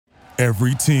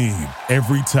Every team,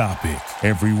 every topic,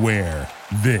 everywhere.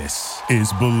 This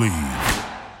is Believe.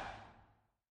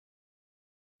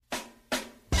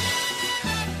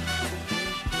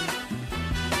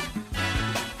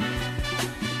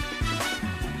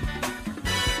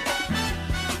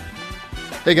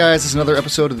 Hey guys, this is another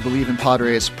episode of the Believe in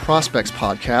Padres Prospects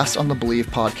podcast on the Believe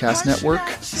Podcast Network,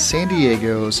 San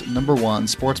Diego's #1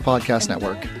 sports podcast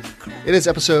network. It is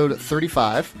episode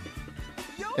 35,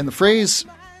 and the phrase,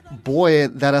 boy,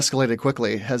 that escalated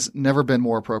quickly, has never been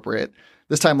more appropriate.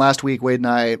 This time last week, Wade and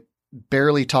I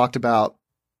barely talked about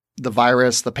the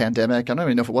virus, the pandemic. I don't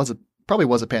even know if it was probably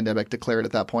was a pandemic declared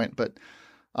at that point, but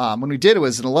when we did, it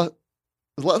was a lot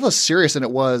less serious than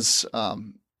it was,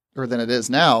 or than it is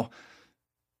now.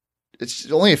 It's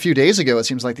only a few days ago, it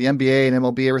seems like the NBA and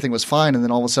MLB, everything was fine, and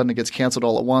then all of a sudden it gets canceled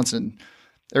all at once, and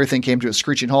everything came to a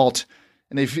screeching halt.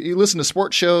 And if you listen to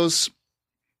sports shows,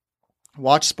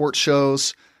 watch sports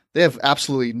shows, they have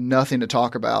absolutely nothing to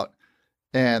talk about.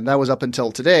 And that was up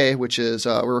until today, which is,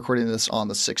 we're recording this on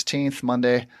the 16th,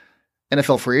 Monday.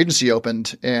 NFL free agency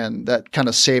opened, and that kind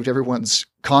of saved everyone's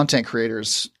content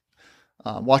creators.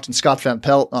 Watching Scott Van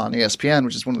Pelt on ESPN,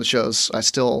 which is one of the shows I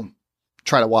still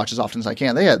try to watch as often as I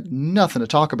can. They had nothing to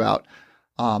talk about.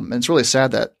 And it's really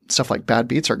sad that stuff like bad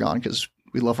beats are gone because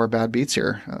we love our bad beats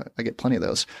here. I get plenty of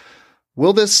those.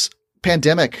 Will this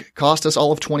pandemic cost us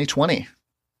all of 2020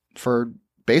 for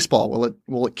baseball?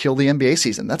 Will it kill the NBA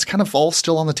season? That's kind of all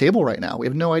still on the table right now. We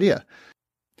have no idea.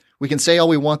 We can say all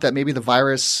we want that maybe the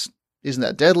virus isn't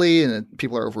that deadly and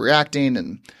people are overreacting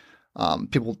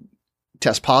and people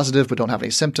test positive but don't have any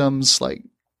symptoms, like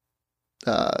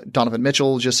Donovan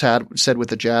Mitchell just said with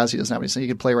the Jazz, he doesn't have anything he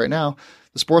could play right now.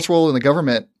 The sports world and the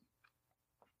government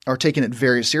are taking it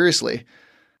very seriously.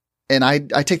 And I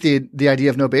take the idea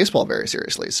of no baseball very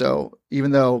seriously. So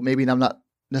even though maybe I'm not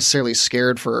necessarily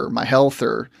scared for my health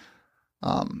or,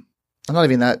 I'm not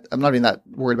even that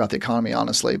worried about the economy,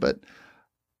 honestly, but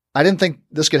I didn't think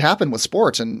this could happen with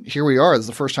sports. And here we are. This is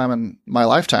the first time in my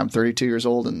lifetime, 32 years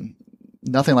old, and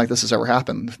nothing like this has ever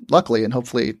happened, luckily, and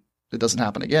hopefully it doesn't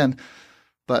happen again.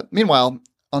 But meanwhile,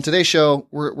 on today's show,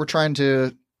 we're trying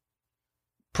to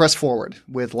press forward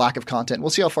with lack of content. We'll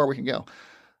see how far we can go.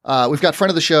 We've got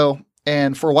friend of the show,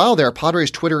 and for a while there,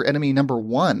 Padres Twitter enemy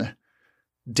 #1,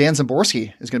 Dan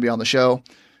Szymborski, is going to be on the show.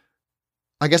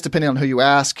 I guess depending on who you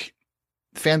ask,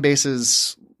 fan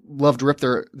bases love to rip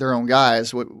their own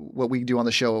guys, what we do on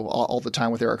the show all the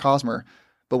time with Eric Hosmer.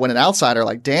 But when an outsider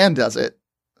like Dan does it,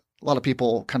 a lot of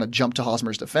people kind of jump to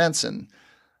Hosmer's defense and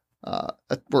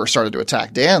we're started to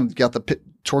attack Dan, got the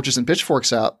torches and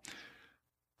pitchforks out.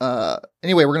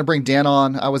 Anyway, we're going to bring Dan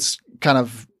on. I was kind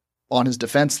of on his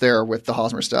defense there with the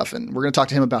Hosmer stuff, and we're going to talk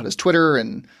to him about his Twitter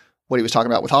and what he was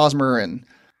talking about with Hosmer. And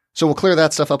so we'll clear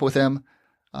that stuff up with him.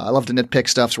 I love to nitpick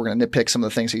stuff, so we're going to nitpick some of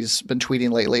the things he's been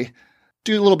tweeting lately.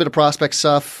 Do a little bit of prospect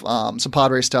stuff, some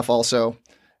Padres stuff also,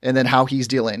 and then how he's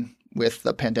dealing with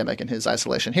the pandemic and his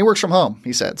isolation. He works from home,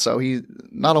 he said, so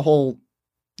not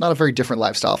a very different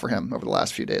lifestyle for him over the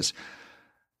last few days.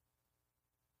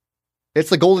 It's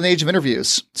the golden age of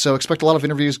interviews, so expect a lot of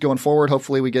interviews going forward.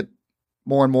 Hopefully we get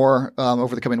more and more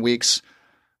over the coming weeks.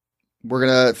 We're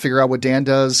going to figure out what Dan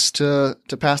does to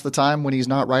pass the time when he's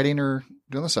not writing or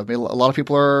doing this stuff. I mean, a lot of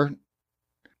people we're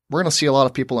going to see a lot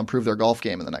of people improve their golf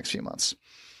game in the next few months.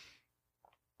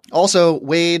 Also,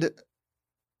 Wade,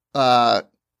 kind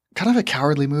of a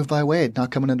cowardly move by Wade,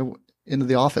 not coming into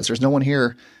the office. There's no one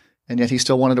here, and yet he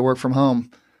still wanted to work from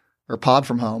home or pod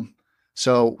from home.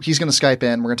 So he's going to Skype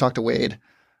in. We're going to talk to Wade.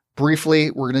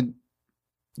 Briefly, we're going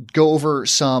to go over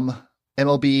some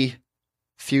MLB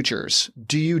futures.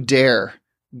 Do you dare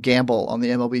gamble on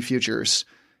the MLB futures?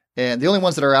 And the only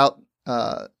ones that are out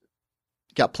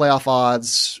got playoff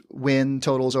odds, win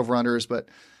totals, over-unders, but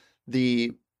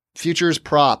the futures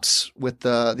props with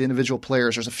the individual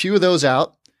players, there's a few of those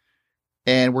out.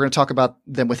 And we're going to talk about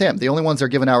them with him. The only ones they're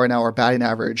giving out right now are batting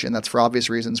average, and that's for obvious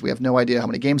reasons. We have no idea how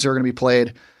many games are going to be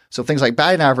played. So things like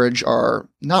batting average are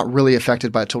not really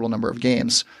affected by a total number of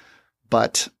games.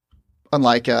 But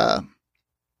unlike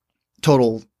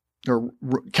total or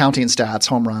counting stats,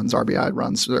 home runs, RBI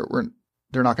runs,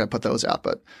 they're not going to put those out.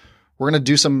 But we're going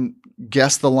to do some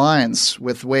guess the lines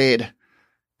with Wade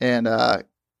and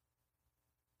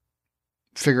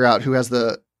figure out who has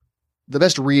the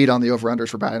best read on the over-unders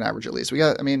for batting average, at least.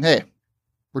 Hey,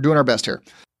 we're doing our best here.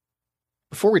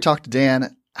 Before we talk to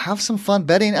Dan, have some fun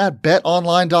betting at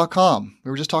betonline.com.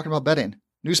 We were just talking about betting.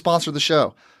 New sponsor of the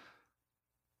show.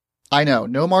 I know,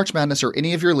 no March Madness or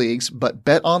any of your leagues, but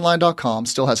betonline.com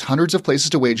still has hundreds of places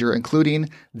to wager, including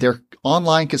their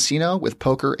online casino with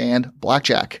poker and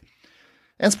blackjack.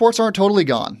 And sports aren't totally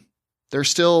gone. There's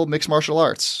still mixed martial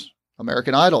arts,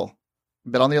 American Idol,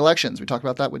 bet on the elections. We talked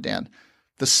about that with Dan.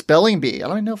 The spelling bee. I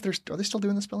don't even know if are they still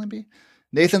doing the spelling bee?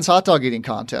 Nathan's hot dog eating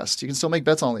contest. You can still make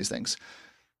bets on all these things.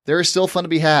 There is still fun to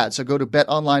be had. So go to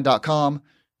betonline.com,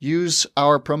 use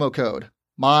our promo code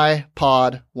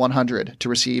MyPod100 to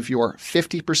receive your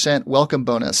 50% welcome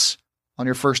bonus on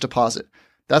your first deposit.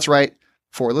 That's right.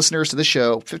 For listeners to the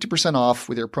show, 50% off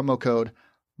with your promo code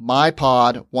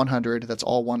MyPod100. That's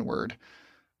all one word.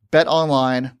 Bet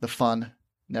online, the fun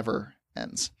never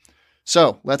ends.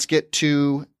 So let's get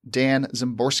to Dan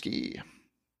Szymborski.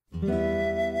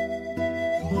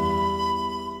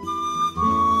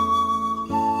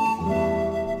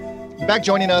 Back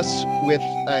joining us with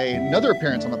another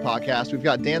appearance on the podcast, we've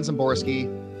got Dan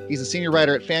Szymborski. He's a senior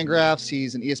writer at Fangraphs.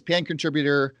 He's an ESPN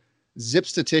contributor, Zip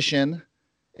statistician.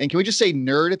 And can we just say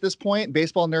nerd at this point?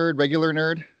 Baseball nerd, regular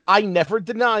nerd? I never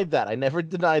denied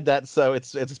that. So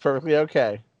it's perfectly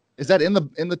okay. Is that in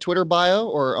the Twitter bio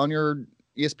or on your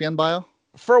ESPN bio?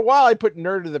 For a while, I put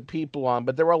nerd of the people on,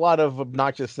 but there were a lot of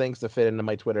obnoxious things to fit into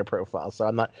my Twitter profile. So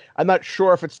I'm not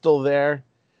sure if it's still there.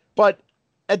 But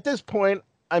at this point,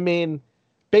 I mean,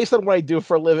 based on what I do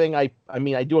for a living, I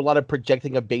do a lot of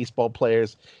projecting of baseball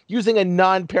players using a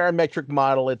non-parametric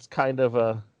model. It's kind of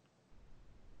a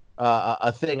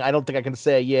thing. I don't think I can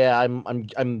say, yeah,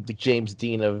 I'm the James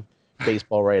Dean of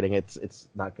baseball writing. It's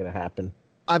not going to happen.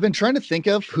 I've been trying to think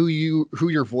of who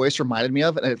your voice reminded me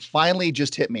of, and it finally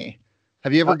just hit me.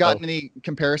 Have you ever gotten any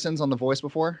comparisons on the voice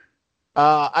before?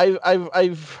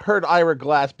 I've heard Ira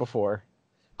Glass before.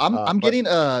 I'm getting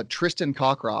Tristan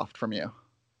Cockcroft from you.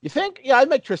 You think? Yeah, I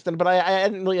met Tristan, but I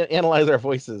didn't really analyze our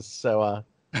voices. So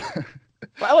but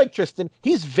I like Tristan.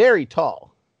 He's very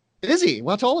tall. Is he?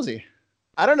 How tall is he?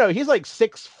 I don't know. He's like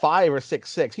 6'5" or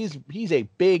 6'6". He's a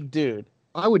big dude.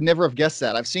 I would never have guessed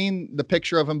that. I've seen the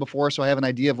picture of him before, so I have an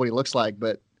idea of what he looks like,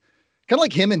 but kind of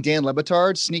like him and Dan Le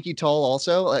Batard, sneaky tall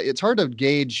also. It's hard to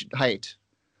gauge height.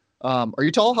 Are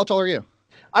you tall? How tall are you?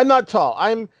 I'm not tall.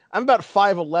 I'm about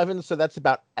 5'11", so that's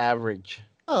about average.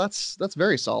 Oh, that's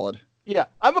very solid. Yeah,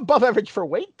 I'm above average for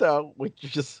weight though, which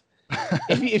is just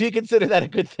if you consider that a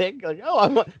good thing. Like,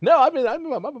 I'm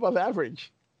above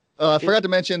average. I forgot to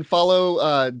mention,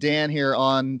 follow Dan here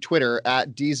on Twitter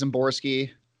at @DZymborski.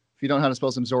 If you don't know how to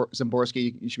spell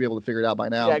Szymborski, you should be able to figure it out by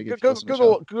now. Yeah,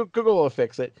 Google will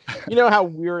fix it. You know how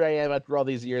weird I am after all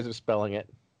these years of spelling it.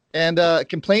 And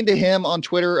complain to him on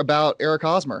Twitter about Eric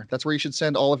Hosmer. That's where you should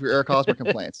send all of your Eric Hosmer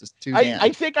complaints. It's to Dan. I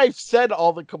think I've said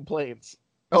all the complaints.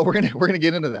 Oh, we're gonna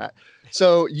get into that.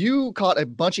 So you caught a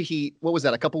bunch of heat. What was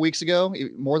that? A couple weeks ago?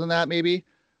 More than that, maybe.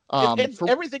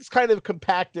 Everything's kind of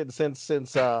compacted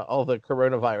since all the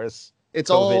coronavirus. It's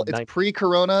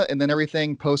pre-corona and then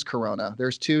everything post-corona.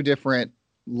 There's two different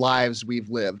lives we've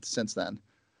lived since then.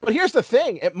 But here's the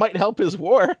thing: it might help his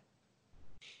war.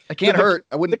 It can't hurt.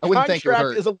 I wouldn't think it would hurt. The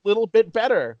contract is a little bit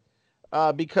better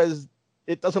because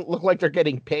it doesn't look like they're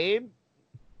getting paid.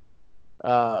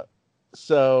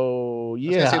 So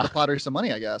yeah, it's gonna save the Padres some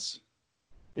money, I guess.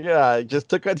 Yeah, just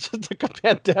took a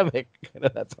pandemic.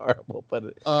 That's horrible, but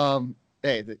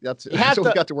hey, that's what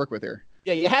we got to work with here.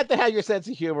 Yeah, you had to have your sense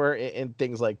of humor in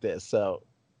things like this. So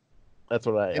that's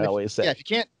what I always say. Yeah,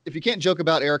 if you can't joke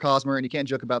about Eric Hosmer and you can't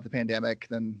joke about the pandemic,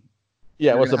 then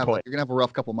what's the point? You're gonna have a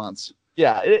rough couple months.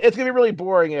 Yeah, it's gonna be really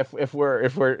boring if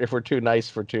we're too nice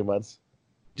for 2 months.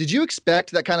 Did you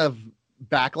expect that kind of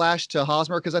backlash to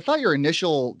Hosmer? Because I thought your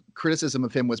initial criticism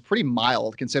of him was pretty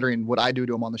mild, considering what I do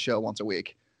to him on the show once a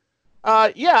week.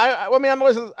 Yeah. I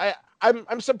mean,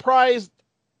 I'm surprised.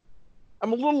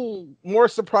 I'm a little more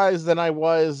surprised than I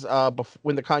was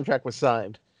when the contract was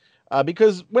signed,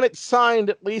 because when it's signed,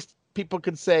 at least people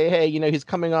could say, hey, he's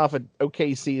coming off an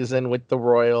okay season with the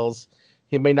Royals.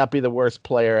 He may not be the worst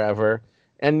player ever.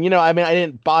 And, I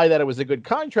didn't buy that it was a good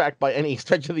contract by any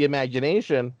stretch of the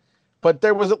imagination, but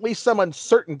there was at least some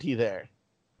uncertainty there.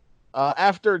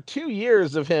 After 2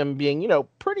 years of him being,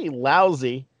 pretty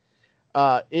lousy,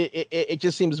 it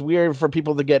just seems weird for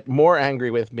people to get more angry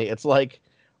with me. It's like,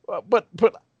 but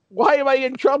why am I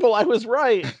in trouble? I was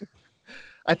right.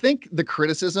 I think the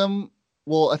criticism,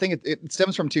 I think it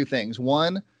stems from two things.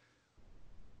 One,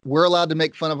 we're allowed to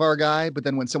make fun of our guy, but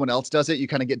then when someone else does it, you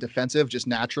kind of get defensive just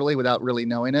naturally without really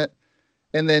knowing it.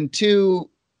 And then two,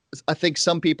 I think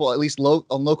some people, at least on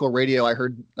local radio, I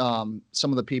heard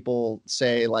some of the people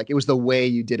say like it was the way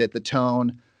you did it. The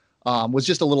tone was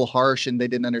just a little harsh, and they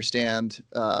didn't understand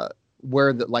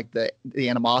where the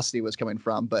animosity was coming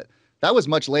from. But that was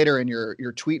much later in your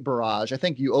tweet barrage. I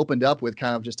think you opened up with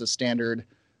kind of just a standard.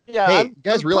 Yeah, hey, you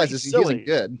guys realize this isn't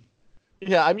good.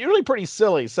 Yeah, I'm usually pretty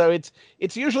silly, so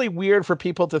it's usually weird for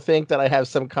people to think that I have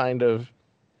some kind of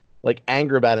like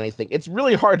angry about anything. It's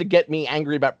really hard to get me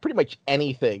angry about pretty much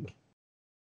anything.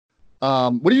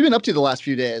 What have you been up to the last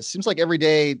few days? Seems like every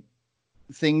day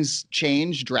things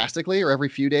change drastically, or every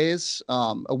few days.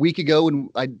 A week ago when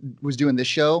I was doing this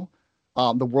show,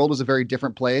 the world was a very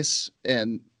different place,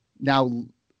 and now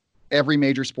every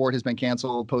major sport has been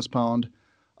canceled, postponed.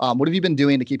 What have you been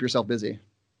doing to keep yourself busy?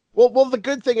 Well, the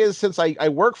good thing is, since I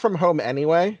work from home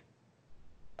anyway,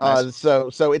 Nice.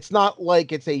 so it's not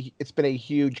like it's been a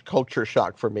huge culture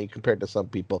shock for me compared to some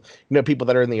people. People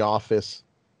that are in the office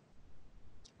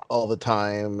all the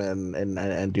time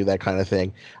and do that kind of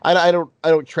thing. I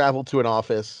don't travel to an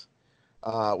office.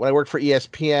 When I worked for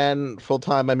ESPN full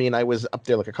time, I mean, I was up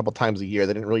there like a couple times a year.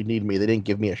 They didn't really need me. They didn't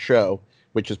give me a show,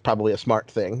 which is probably a smart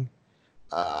thing.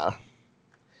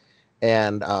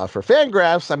 And for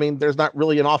Fangraphs, I mean, there's not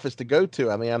really an office to go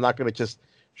to. I mean, I'm not going to just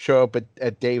show up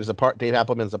at Dave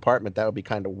Appleman's apartment. That would be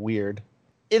kind of weird.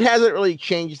 It hasn't really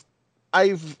changed.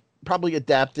 I've probably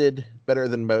adapted better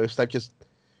than most. I've just,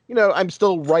 I'm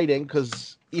still writing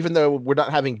because even though we're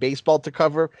not having baseball to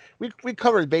cover, we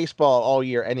covered baseball all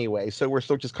year anyway. So we're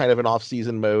still just kind of in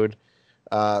off-season mode.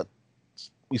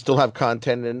 We still have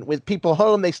content, and with people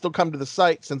home, they still come to the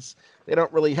site since they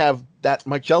don't really have that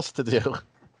much else to do.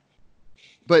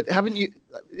 But haven't you,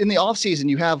 in the off season,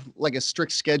 you have like a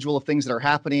strict schedule of things that are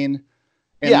happening?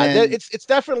 And Yeah, then, it's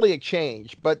definitely a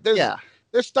change, but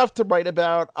there's stuff to write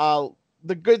about.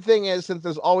 The good thing is, since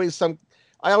there's always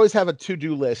I always have a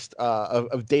to-do list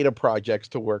of data projects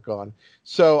to work on.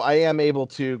 So I am able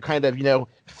to kind of,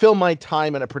 fill my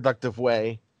time in a productive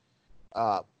way.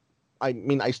 I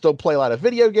mean, I still play a lot of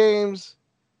video games,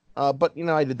 but,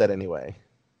 I did that anyway.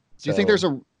 do you think there's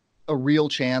a real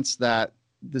chance that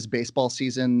this baseball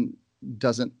season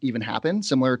doesn't even happen?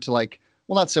 Similar to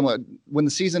not similar, when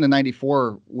the season in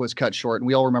 94 was cut short, and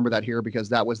we all remember that here because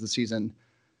that was the season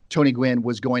Tony Gwynn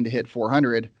was going to hit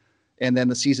 400. And then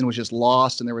the season was just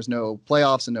lost and there was no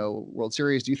playoffs and no World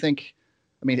Series. Do you think,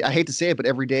 I mean, I hate to say it, but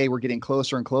every day we're getting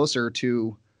closer and closer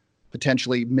to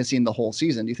potentially missing the whole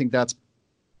season. Do you think that's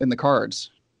in the cards?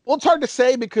 Well, it's hard to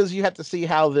say because you have to see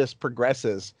how this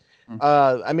progresses.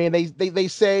 I mean, they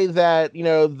say that,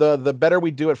 the better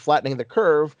we do at flattening the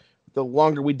curve, the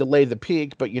longer we delay the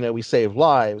peak, but, we save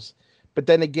lives. But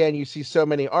then again, you see so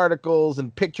many articles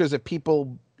and pictures of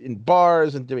people in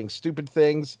bars and doing stupid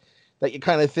things that you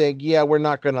kind of think, yeah, we're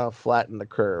not going to flatten the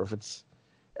curve.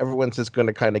 Everyone's just going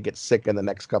to kind of get sick in the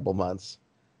next couple months.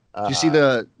 Do you see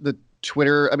the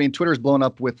Twitter? I mean, Twitter's blown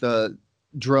up with the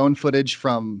drone footage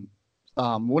from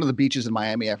one of the beaches in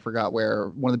Miami. I forgot where,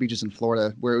 one of the beaches in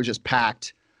Florida, where it was just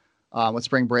packed with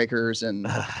spring breakers and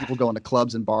people going to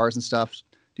clubs and bars and stuff.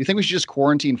 Do you think we should just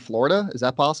quarantine Florida? Is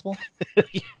that possible?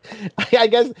 I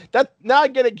guess that now I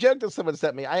get a joke that someone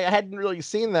sent me. I hadn't really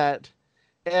seen that.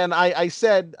 And I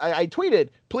said, I tweeted,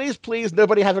 please,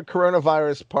 nobody have a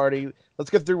coronavirus party.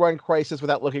 Let's get through one crisis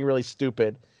without looking really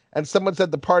stupid. And someone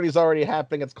said the party's already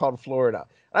happening. It's called Florida.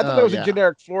 And I thought that was a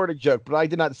generic Florida joke, but I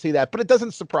did not see that. But it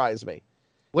doesn't surprise me.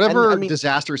 Whatever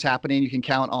disaster is happening, you can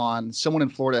count on someone in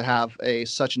Florida to have a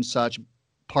such and such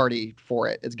party for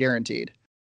it. It's guaranteed.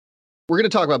 We're going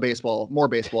to talk about more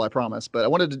baseball, I promise. But I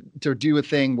wanted to do a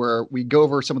thing where we go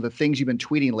over some of the things you've been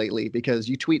tweeting lately, because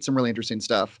you tweet some really interesting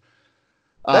stuff.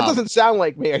 That doesn't sound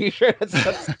like me. Are you sure?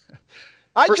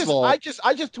 I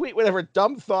just tweet whatever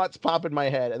dumb thoughts pop in my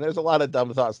head, and there's a lot of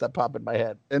dumb thoughts that pop in my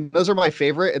head. And those are my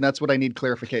favorite, and that's what I need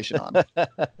clarification on.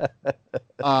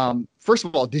 First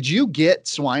of all, did you get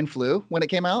swine flu when it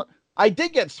came out? I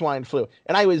did get swine flu,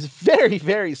 and I was very,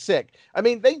 very sick. I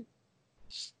mean, they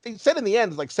said in the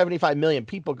end, like 75 million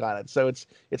people got it, so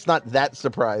it's not that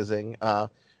surprising.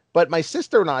 But my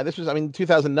sister and I, this was,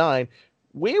 2009,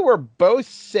 we were both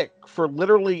sick for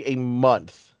literally a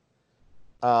month.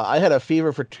 I had a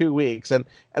fever for 2 weeks, and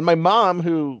my mom,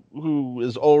 who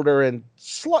is older and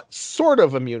sort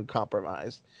of immune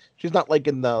compromised, she's not like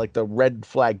in the red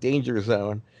flag danger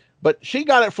zone, but she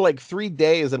got it for like 3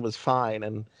 days and was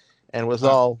fine and was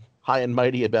all high and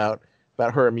mighty about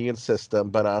her immune system.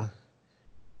 But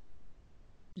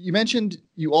you mentioned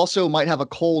you also might have a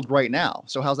cold right now.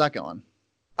 So how's that going?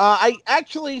 I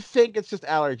actually think it's just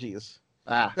allergies.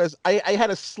 Because I had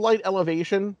a slight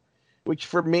elevation, which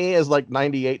for me is like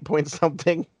 98 point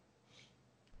something.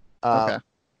 Okay.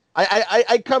 We're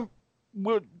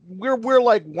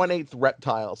like 1/8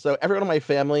 reptile. So everyone in my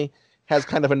family has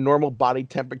kind of a normal body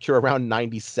temperature around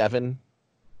 97.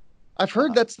 I've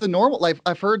heard that's the normal. Like,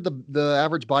 I've heard the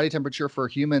average body temperature for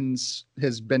humans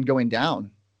has been going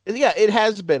down. Yeah, it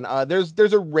has been.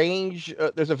 There's a range.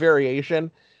 There's a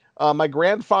variation. My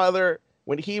grandfather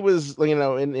when he was,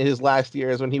 in his last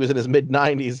years, when he was in his mid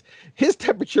 90s, his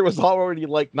temperature was already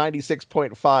like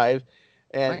 96.5,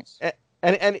 and Nice.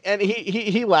 and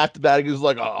he laughed about it. He was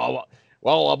like, "Oh,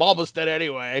 well, I'm almost dead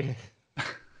anyway.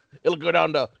 It'll go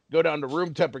down to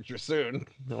room temperature soon."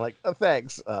 I'm like, "Oh,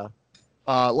 thanks."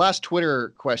 Last Twitter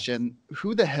question: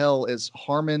 who the hell is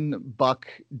Harmon Buck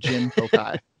Jin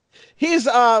Tokai? He's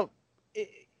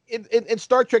in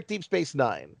Star Trek Deep Space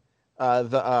Nine,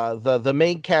 the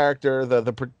main character,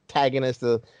 the protagonist,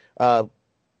 the I've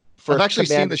actually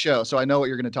seen the show, so I know what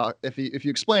you're going to talk. If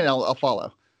you explain it, I'll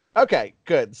follow. Okay,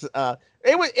 good.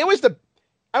 It was the,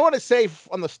 I want to say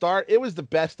on the start, it was the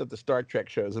best of the Star Trek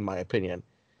shows in my opinion.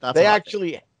 They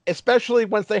actually, especially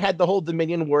once they had the whole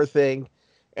Dominion War thing,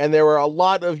 and there were a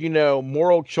lot of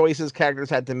moral choices characters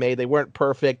had to make. They weren't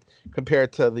perfect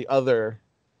compared to the other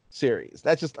series.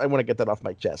 That's just, I want to get that off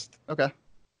my chest. Okay.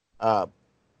 But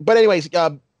anyways,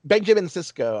 Benjamin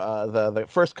Sisko, the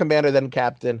first commander then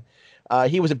captain,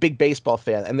 he was a big baseball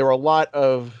fan, and there were a lot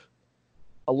of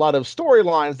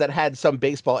storylines that had some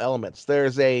baseball elements.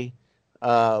 There's actually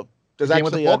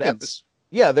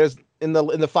there's in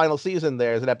the final season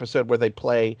there's an episode where they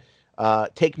play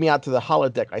Take Me Out to the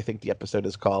Holodeck, I think the episode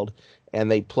is called, and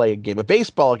they play a game of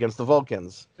baseball against the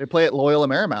Vulcans. They play at Loyola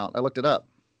Marymount. I looked it up.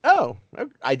 Oh,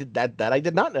 I did that I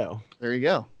did not know. There you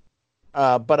go.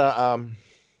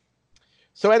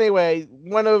 So anyway,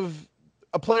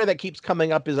 a player that keeps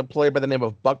coming up is a player by the name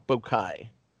of Buck Bokai.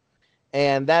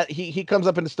 And that he comes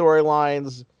up in the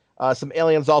storylines. Some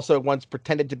aliens also once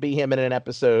pretended to be him in an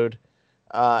episode.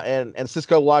 And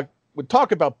Sisko Locke would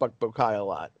talk about Buck Bokai a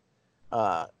lot.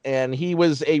 And he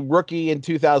was a rookie in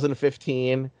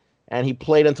 2015, and he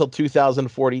played until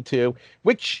 2042,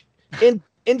 which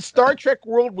in Star Trek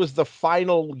world was the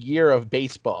final year of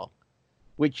baseball,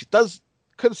 which does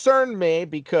concern me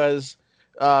because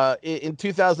in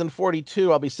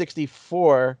 2042 I'll be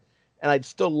 64, and I'd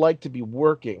still like to be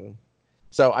working.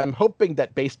 So I'm hoping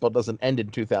that baseball doesn't end in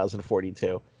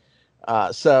 2042.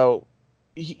 So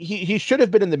he should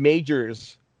have been in the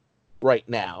majors right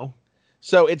now.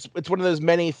 So it's one of those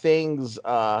many things.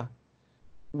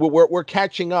 We're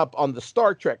catching up on the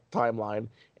Star Trek timeline,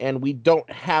 and we don't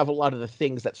have a lot of the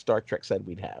things that Star Trek said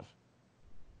we'd have.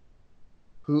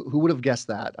 Who would have guessed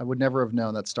that? I would never have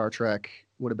known that Star Trek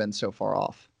would have been so far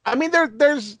off. I mean,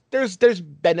 there's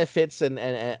benefits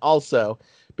and also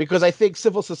because I think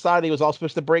civil society was all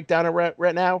supposed to break down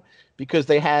right now because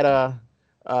they had a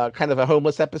kind of a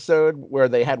homeless episode where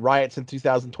they had riots in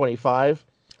 2025.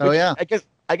 Oh yeah,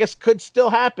 I guess could still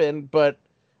happen, but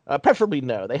preferably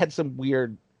no. They had some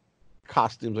weird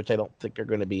costumes which I don't think are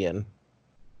going to be in.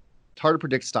 It's hard to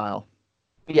predict style.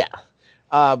 Yeah,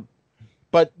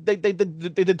 but they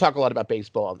did talk a lot about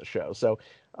baseball on the show. So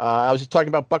I was just talking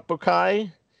about Buck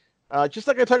Bokai. Just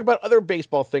like I talk about other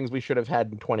baseball things we should have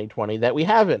had in 2020 that we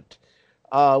haven't.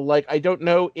 Like, I don't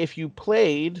know if you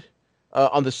played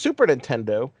on the Super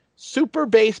Nintendo, Super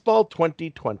Baseball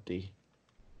 2020.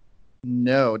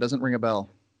 No, it doesn't ring a bell.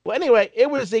 Well, anyway,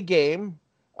 it was a game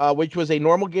which was a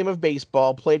normal game of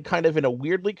baseball played kind of in a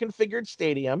weirdly configured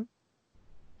stadium.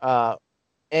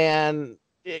 And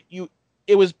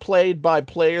it was played by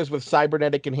players with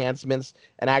cybernetic enhancements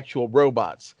and actual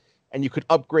robots. And you could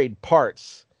upgrade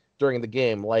parts during the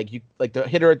game, like the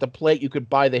hitter at the plate, you could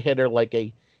buy the hitter like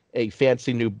a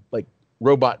fancy new like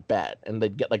robot bat, and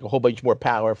they'd get like a whole bunch more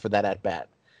power for that at bat.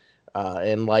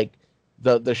 And like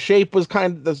the shape was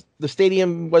kind of the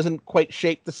stadium wasn't quite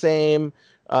shaped the same.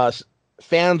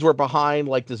 Fans were behind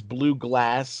like this blue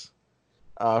glass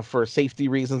for safety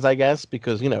reasons, I guess,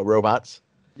 because robots.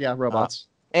 Yeah, robots.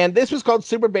 And this was called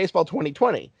Super Baseball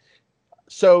 2020.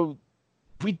 So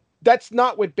that's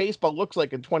not what baseball looks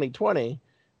like in 2020.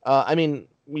 I mean,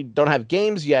 we don't have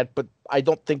games yet, but I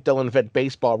don't think they'll invent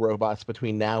baseball robots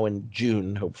between now and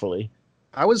June, hopefully.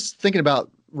 I was thinking about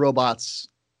robots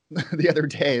the other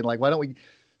day. Like, why don't we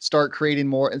start creating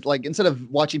more? Like, instead of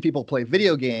watching people play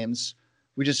video games,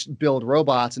 we just build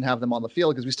robots and have them on the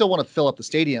field because we still want to fill up the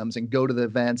stadiums and go to the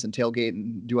events and tailgate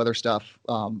and do other stuff,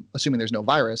 assuming there's no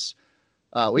virus.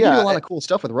 We can do a lot of cool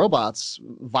stuff with robots,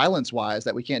 violence-wise,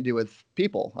 that we can't do with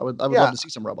people. I would love to see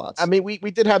some robots. I mean, we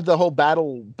did have the whole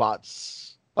battle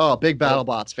bots. Oh, big battle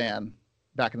bots fan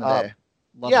back in the day.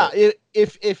 Loved it.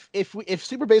 If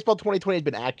Super Baseball 2020 had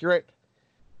been accurate,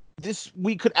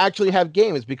 we could actually have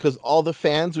games because all the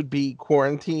fans would be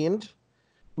quarantined.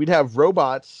 We'd have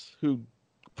robots who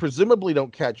presumably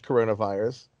don't catch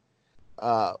coronavirus.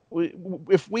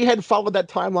 If we had followed that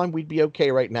timeline, we'd be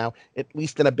okay right now, at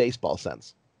least in a baseball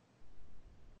sense.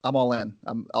 I'm all in.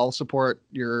 I'll support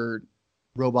your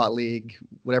robot league,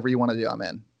 whatever you want to do. I'm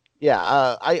in.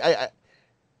 Yeah,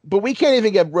 but we can't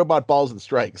even get robot balls and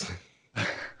strikes.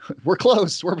 We're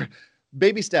close. We're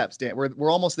baby steps, Dan.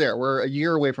 We're almost there. We're a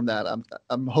year away from that.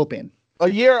 I'm hoping. A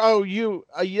year? Oh,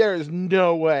 a year is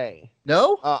no way.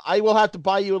 No? I will have to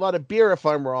buy you a lot of beer if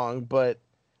I'm wrong, but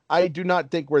I do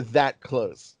not think we're that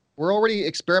close. We're already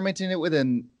experimenting it with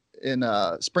in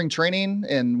spring training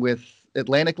and with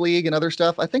Atlantic League and other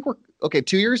stuff. I think we're okay.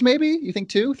 2 years, maybe. You think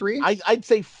 2, 3? I'd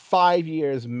say 5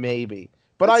 years, maybe.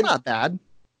 But That's not bad.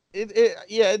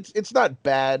 It's not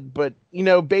bad, but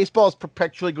baseball is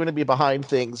perpetually going to be behind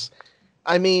things.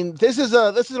 I mean, this is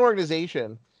an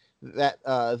organization that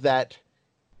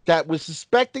was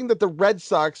suspecting that the Red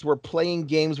Sox were playing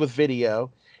games with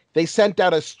video. They sent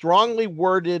out a strongly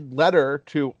worded letter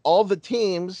to all the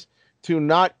teams to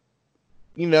not,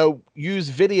 use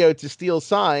video to steal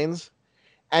signs.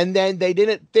 And then they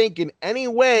didn't think in any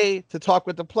way to talk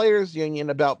with the players union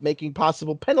about making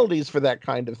possible penalties for that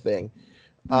kind of thing.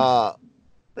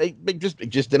 It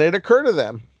just didn't occur to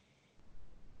them.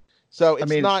 So it's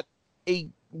not a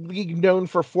league known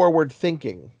for forward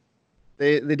thinking.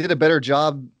 They did a better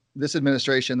job this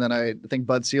administration than I think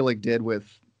Bud Selig did with,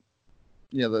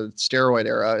 the steroid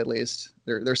era. At least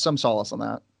there's some solace on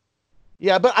that.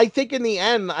 Yeah, but I think in the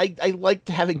end, I liked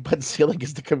having Bud Selig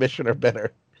as the commissioner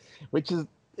better, which is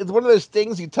it's one of those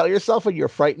things you tell yourself when you're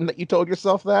frightened that you told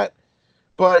yourself that.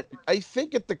 But I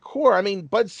think at the core,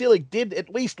 Bud Selig did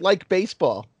at least like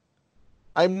baseball.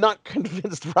 I'm not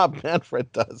convinced Rob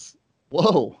Manfred does.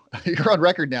 Whoa, you're on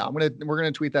record now. We're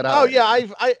gonna tweet that out. Oh yeah,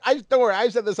 I don't worry.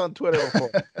 I've said this on Twitter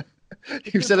before.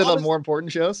 You've said it on more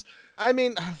important shows. 14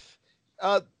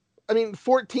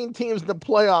 teams in the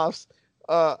playoffs,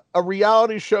 a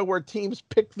reality show where teams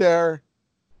pick their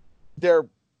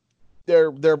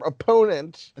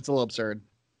opponent. It's a little absurd.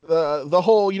 The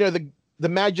whole, the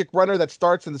magic runner that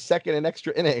starts in the second and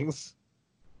extra innings.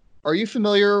 Are you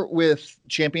familiar with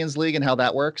Champions League and how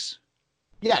that works?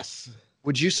 Yes.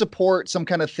 Would you support some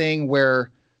kind of thing where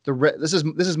this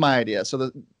is my idea.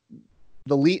 So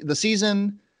the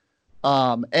season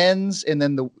ends, and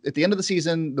then at the end of the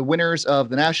season, the winners of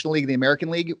the National League, the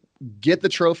American League, get the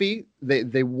trophy.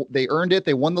 They earned it.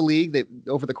 They won the league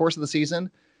over the course of the season.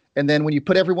 And then when you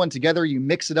put everyone together, you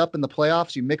mix it up in the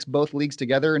playoffs. You mix both leagues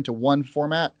together into one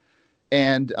format,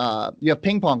 and you have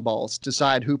ping pong balls to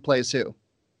decide who plays who.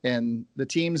 And the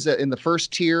teams that in the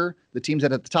first tier, the teams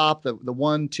that at the top, the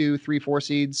 1, 2, 3, 4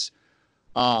 seeds,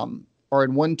 are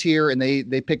in one tier, and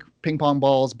they pick ping pong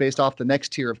balls based off the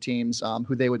next tier of teams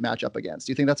who they would match up against.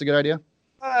 Do you think that's a good idea?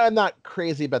 I'm not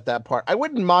crazy about that part. I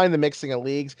wouldn't mind the mixing of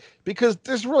leagues because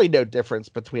there's really no difference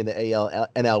between the AL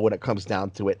and NL when it comes down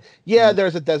to it. Yeah,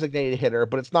 there's a designated hitter,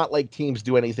 but it's not like teams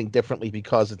do anything differently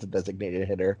because it's a designated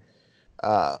hitter.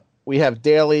 We have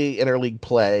daily interleague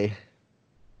play.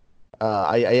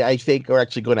 I think we're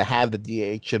actually going to have the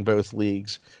DH in both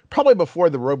leagues, probably before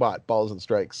the robot balls and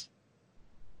strikes.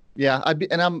 Yeah,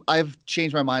 I've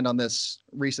changed my mind on this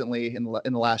recently in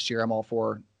the last year. I'm all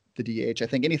for the DH. I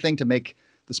think anything to make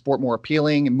the sport more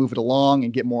appealing and move it along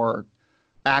and get more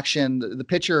action. The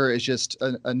pitcher is just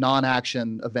a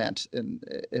non-action event, and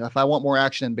if I want more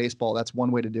action in baseball, that's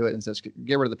one way to do it. And just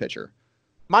get rid of the pitcher.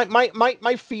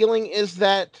 My feeling is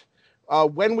that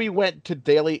when we went to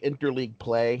daily interleague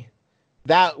play,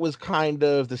 that was kind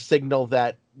of the signal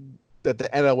that the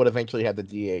NL would eventually have the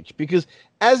DH, because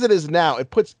as it is now, it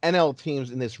puts NL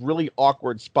teams in this really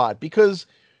awkward spot, because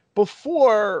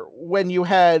before, when you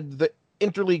had the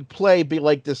interleague play be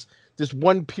like this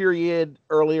one period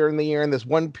earlier in the year and this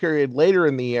one period later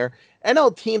in the year,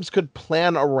 NL teams could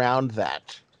plan around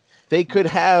that. They could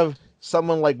have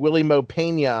someone like Willie Mo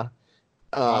Pena.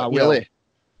 Willie.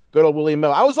 Good old Willie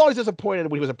Mo. I was always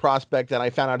disappointed when he was a prospect and I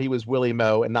found out he was Willie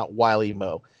Mo and not Wiley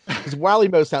Mo. Because Wiley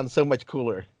Mo sounds so much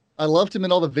cooler. I loved him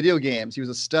in all the video games. He was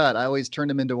a stud. I always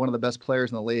turned him into one of the best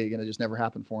players in the league, and it just never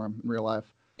happened for him in real life.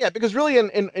 Yeah, because really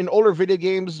in older video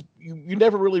games, you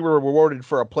never really were rewarded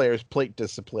for a player's plate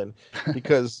discipline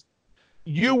because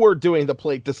you were doing the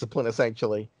plate discipline,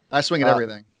 essentially. I swing at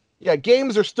everything. Yeah,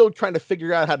 games are still trying to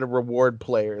figure out how to reward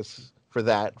players for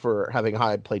that, for having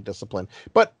high plate discipline.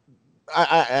 But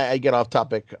I get off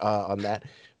topic on that.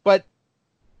 But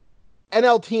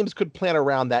NL teams could plan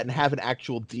around that and have an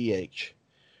actual DH.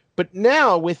 But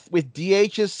now with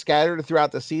DHs scattered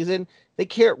throughout the season, they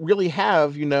can't really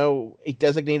have, a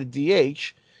designated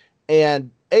DH.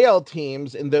 And AL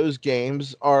teams in those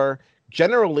games are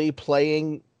generally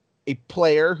playing a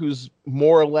player who's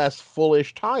more or less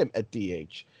fullish time at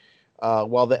DH.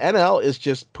 While the NL is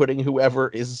just putting whoever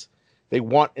is they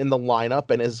want in the lineup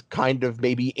and is kind of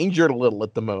maybe injured a little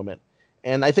at the moment.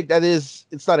 And I think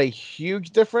it's not a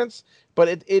huge difference, but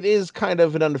it is kind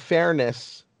of an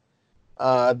unfairness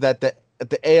that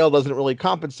the AL doesn't really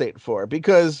compensate for,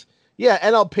 because yeah,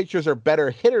 NL pitchers are better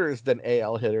hitters than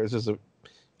AL hitters as a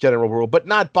general rule, but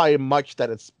not by much that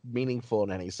it's meaningful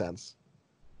in any sense.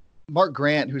 Mark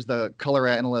Grant, who's the color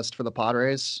analyst for the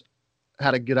Padres,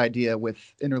 had a good idea with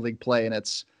interleague play, and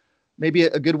it's maybe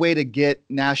a good way to get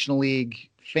National League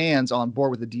fans on board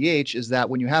with the DH is that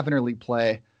when you have interleague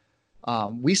play,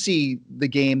 we see the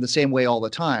game the same way all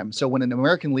the time. So when an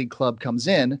American League club comes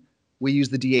in, we use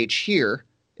the DH here.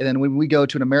 And then when we go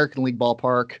to an American League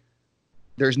ballpark,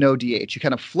 there's no DH. You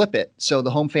kind of flip it so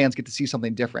the home fans get to see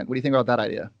something different. What do you think about that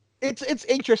idea? It's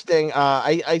interesting.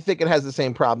 I think it has the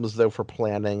same problems though for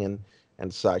planning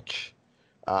and such.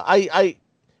 I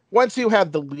once you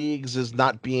have the leagues as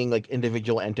not being like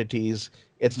individual entities,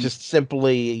 it's just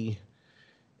simply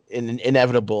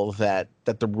inevitable that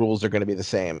the rules are going to be the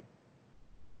same.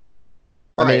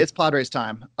 All right, it's Padres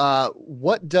time.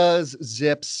 What does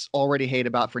Zips already hate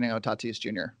about Fernando Tatis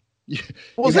Jr.?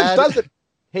 Zips doesn't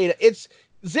hate it.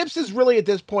 Zips is really at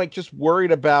this point just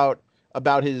worried about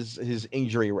his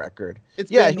injury record.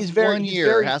 He's very 1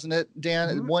 year, hasn't it, Dan?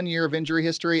 Mm-hmm. 1 year of injury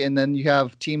history, and then you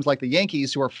have teams like the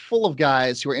Yankees who are full of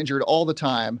guys who are injured all the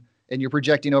time, and you're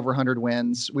projecting over 100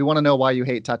 wins. We want to know why you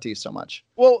hate Tatis so much.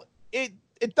 Well, it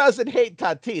doesn't hate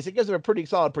Tatis. It gives him a pretty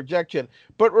solid projection.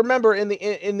 But remember, in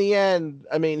the end,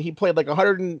 I mean, he played like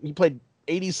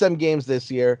 80-some games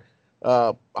this year,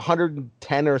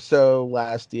 110 or so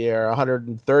last year,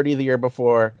 130 the year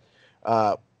before.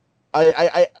 I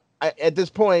at this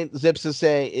point, Zips is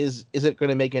saying, is it going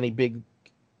to make any big?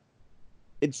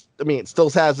 It still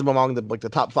has him among the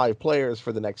top 5 players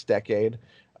for the next decade,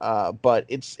 but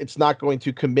it's not going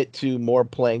to commit to more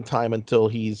playing time until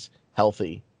he's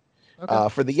healthy. Okay.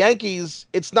 For the Yankees,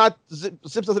 it's not.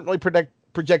 Zips doesn't really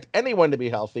project anyone to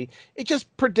be healthy. It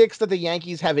just predicts that the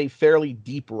Yankees have a fairly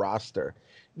deep roster,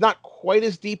 not quite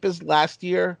as deep as last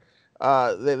year.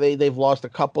 They've lost a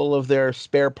couple of their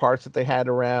spare parts that they had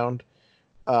around,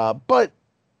 but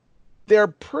they're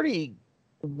pretty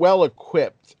well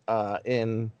equipped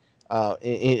in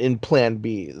Plan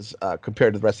Bs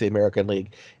compared to the rest of the American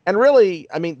League. And really,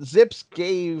 I mean, Zips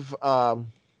gave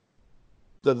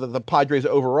the Padres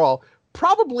overall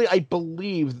probably, I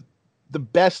believe, the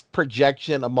best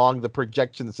projection among the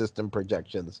projection system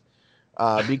projections,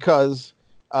 because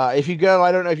if you go,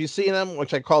 I don't know if you've seen them,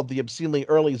 which I called the obscenely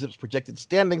early Zips projected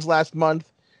standings last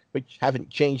month, which haven't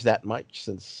changed that much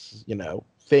since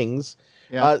things.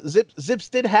 Yeah. Zips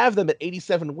did have them at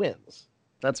 87 wins.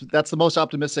 That's the most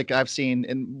optimistic I've seen.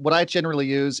 And what I generally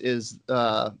use is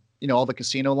all the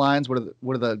casino lines. What do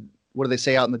they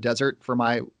say out in the desert for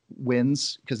my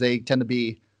wins? Because they tend to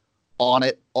be on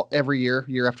it every year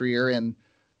after year. And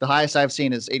the highest I've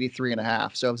seen is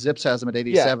 83.5. So if Zips has them at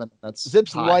 87, that's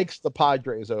Zips high. Likes the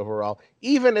Padres overall,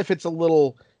 even if it's a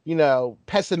little,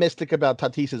 pessimistic about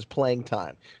Tatis's playing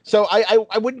time. So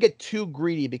I wouldn't get too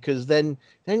greedy, because then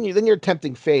you're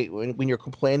tempting fate when you're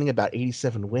complaining about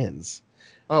 87 wins.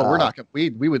 Oh, we're not.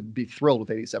 We would be thrilled with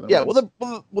 87 yeah, wins.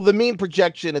 Well, the mean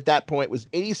projection at that point was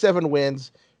 87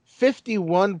 wins,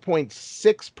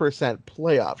 51.6%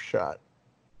 playoff shot.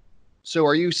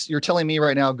 So you're telling me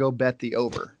right now, go bet the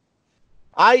over?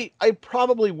 I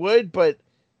probably would, but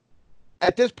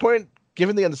at this point,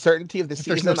 given the uncertainty of the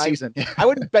season, I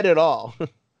wouldn't bet at all.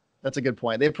 That's a good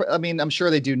point. I'm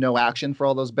sure they do no action for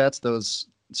all those bets, those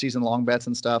season-long bets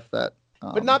and stuff. That,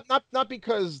 but not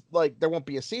because there won't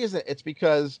be a season. It's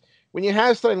because when you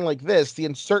have something like this, the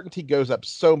uncertainty goes up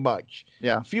so much.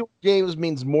 Yeah, fewer games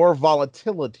means more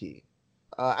volatility.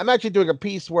 I'm actually doing a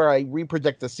piece where I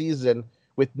reproject the season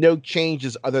with no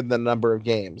changes other than the number of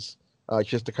games,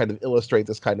 just to kind of illustrate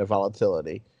this kind of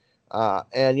volatility.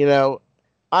 And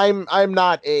I'm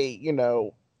not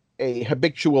a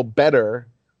habitual bettor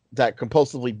that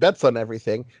compulsively bets on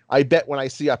everything. I bet when I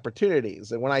see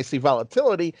opportunities, and when I see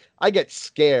volatility, I get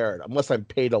scared unless I'm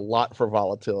paid a lot for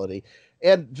volatility.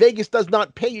 And Vegas does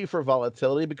not pay you for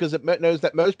volatility because it knows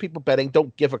that most people betting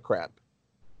don't give a crap.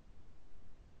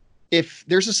 If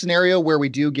there's a scenario where we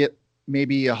do get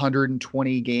maybe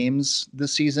 120 games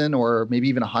this season, or maybe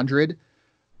even 100,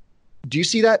 do you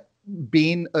see that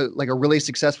being a really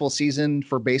successful season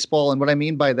for baseball? And what I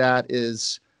mean by that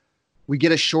is we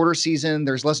get a shorter season.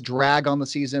 There's less drag on the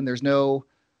season. There's no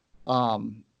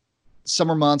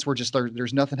summer months where just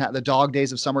there's nothing. The dog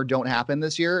days of summer don't happen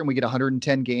this year, and we get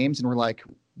 110 games, and we're like,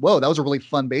 whoa, that was a really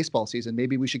fun baseball season.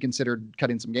 Maybe we should consider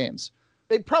cutting some games.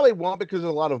 They probably won't, because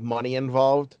there's a lot of money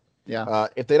involved. Yeah.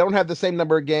 If they don't have the same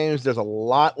number of games, there's a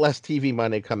lot less TV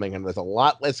money coming in. There's a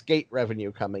lot less gate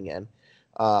revenue coming in.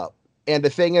 And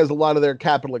the thing is, a lot of their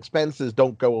capital expenses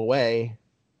don't go away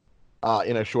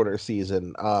in a shorter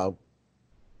season.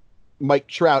 Mike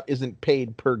Trout isn't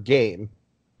paid per game.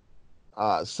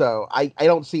 So I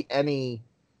don't see any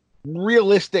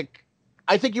realistic.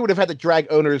 I think you would have had to drag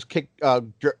owners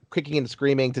kicking and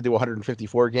screaming to do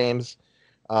 154 games.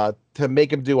 To make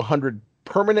them do 100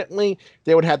 permanently,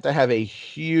 they would have to have a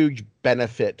huge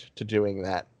benefit to doing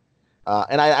that.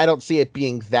 And I don't see it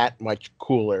being that much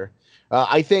cooler.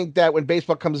 I think that when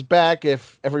baseball comes back,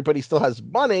 if everybody still has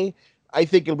money, I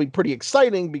think it'll be pretty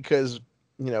exciting because,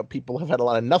 people have had a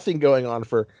lot of nothing going on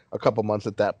for a couple months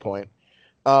at that point.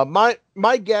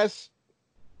 My guess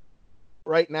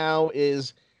right now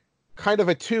is kind of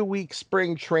a 2-week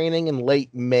spring training in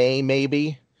late May,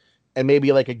 maybe, and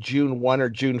maybe like a June 1 or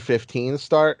June 15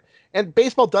 start. And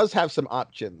baseball does have some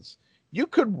options. You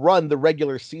could run the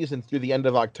regular season through the end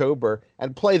of October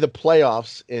and play the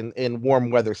playoffs in warm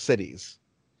weather cities.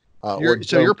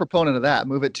 You're a proponent of that.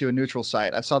 Move it to a neutral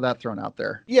site. I saw that thrown out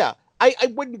there. Yeah.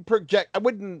 I wouldn't,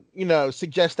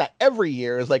 suggest that every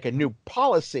year is like a new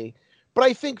policy, but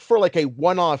I think for like a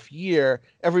one-off year,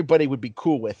 everybody would be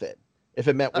cool with it if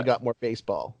it meant we got more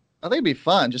baseball. I think it'd be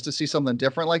fun just to see something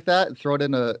different like that and throw it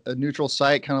in a neutral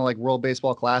site, kind of like World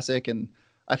Baseball Classic. And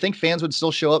I think fans would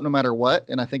still show up no matter what.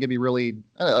 And I think it'd be really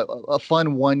a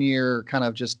fun 1 year kind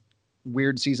of just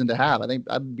weird season to have. I think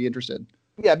I'd be interested.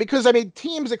 Yeah, because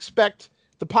teams expect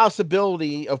the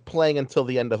possibility of playing until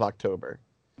the end of October.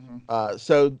 Mm-hmm.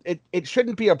 So it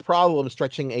shouldn't be a problem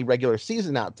stretching a regular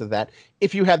season out to that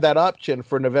if you had that option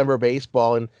for November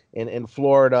baseball in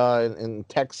Florida and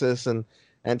Texas and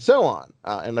so on.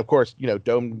 And of course,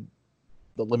 the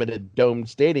limited domed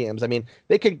stadiums. I mean,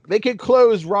 they could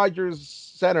close Rogers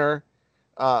Center.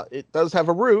 It does have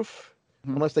a roof,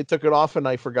 unless they took it off and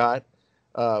I forgot.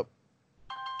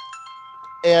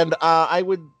 And I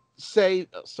would say,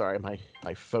 sorry, my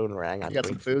phone rang. You got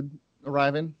some food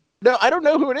arriving? No, I don't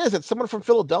know who it is. It's someone from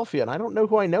Philadelphia, and I don't know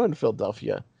who I know in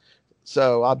Philadelphia.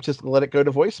 So I'm just going to let it go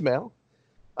to voicemail.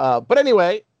 But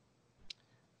anyway,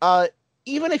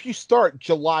 even if you start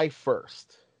July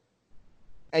 1st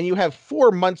and you have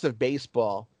 4 months of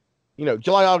baseball,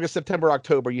 July, August, September,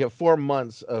 October, you have 4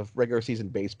 months of regular season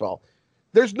baseball.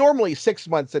 There's normally 6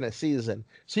 months in a season.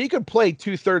 So you could play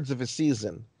 2/3 of a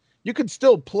season. You could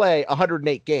still play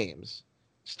 108 games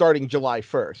starting July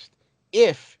 1st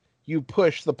if you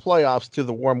push the playoffs to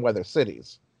the warm weather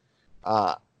cities.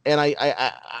 And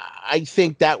I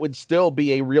think that would still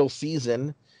be a real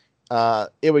season.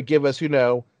 It would give us,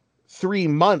 3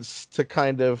 months to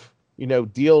kind of,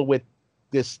 deal with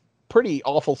this pretty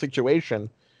awful situation.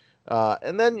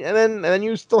 And then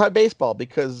you still have baseball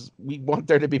because we want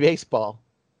there to be baseball.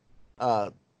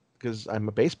 Because I'm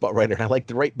a baseball writer and I like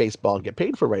to write baseball and get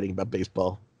paid for writing about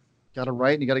baseball. Got to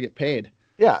write and you got to get paid.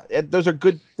 Yeah, those are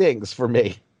good things for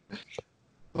me.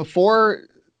 Before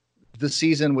the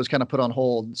season was kind of put on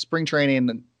hold, spring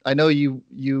training, I know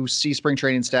you see spring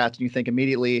training stats and you think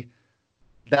immediately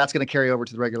that's going to carry over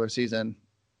to the regular season.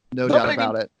 No doubt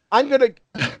about it. I'm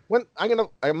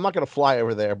not gonna fly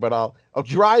over there, but I'll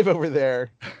drive over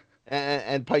there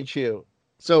and punch you.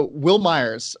 So Will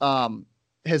Myers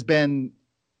has been,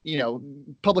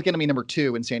 public enemy number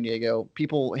 2 in San Diego.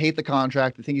 People hate the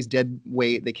contract. They think he's dead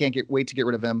weight. They can't wait to get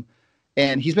rid of him.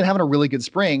 And he's been having a really good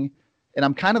spring. And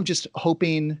I'm kind of just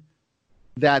hoping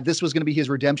that this was going to be his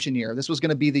redemption year. This was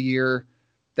going to be the year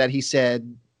that he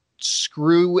said,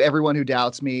 screw everyone who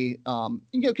doubts me.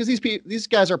 Because these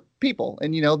guys are people,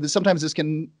 and sometimes this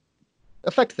can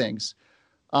affect things.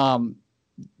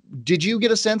 Did you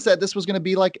get a sense that this was going to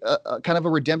be like a kind of a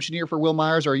redemption year for Will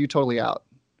Myers, or are you totally out?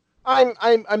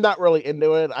 I'm not really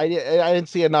into it. I didn't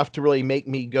see enough to really make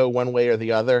me go one way or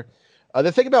the other.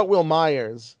 The thing about Will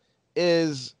Myers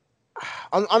is,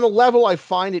 on the level, I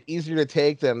find it easier to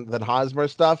take than Hosmer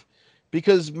stuff,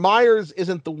 because Myers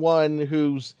isn't the one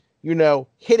who's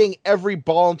hitting every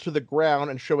ball into the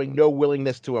ground and showing no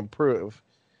willingness to improve.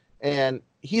 And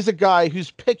he's a guy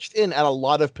who's pitched in at a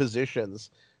lot of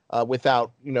positions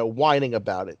without, whining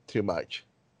about it too much.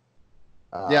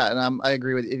 Yeah, and I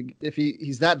agree with you. If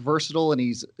he's that versatile and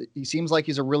he seems like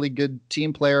he's a really good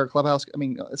team player, clubhouse. I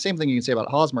mean, same thing you can say about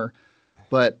Hosmer,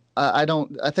 but I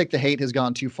think the hate has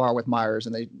gone too far with Myers,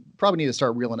 and they probably need to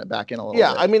start reeling it back in a little bit.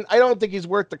 Yeah, I mean, I don't think he's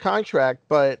worth the contract,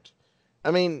 but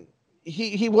I mean,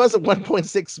 he was a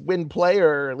 1.6 win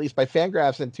player, at least by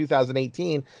Fangraphs, in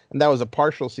 2018, and that was a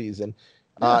partial season.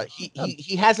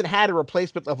 He hasn't had a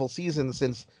replacement level season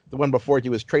since the one before he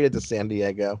was traded to San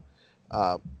Diego.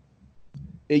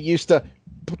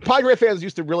 Padre fans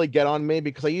used to really get on me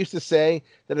because I used to say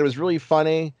that it was really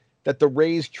funny that the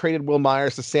Rays traded Will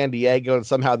Myers to San Diego and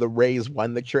somehow the Rays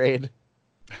won the trade.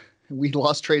 We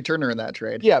lost Trey Turner in that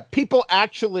trade. Yeah, people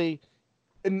actually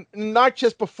and not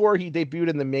just before he debuted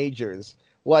in the majors.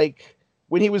 Like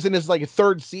when he was in his like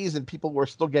third season, people were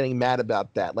still getting mad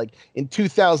about that. Like in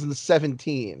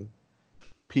 2017,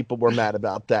 people were mad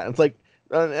about that.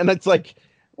 And it's like,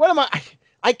 what am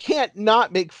I can't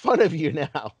not make fun of you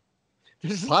now.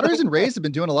 Padres and Rays have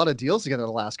been doing a lot of deals together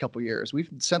the last couple of years. We've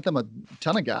sent them a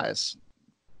ton of guys.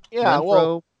 Yeah,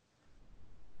 Renfroe.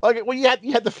 well, you had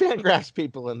the Fangraphs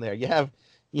people in there. You have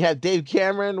Dave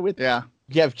Cameron with yeah.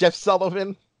 You have Jeff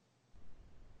Sullivan.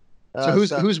 So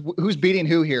who's beating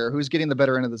who here? Who's getting the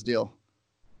better end of this deal?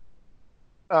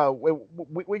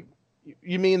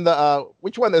 You mean the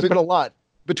which one? There's been a lot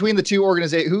between the two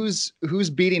organizations. Who's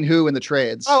beating who in the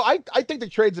trades? Oh, I think the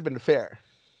trades have been fair.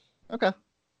 Okay.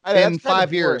 In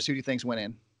 5 years, who do you think's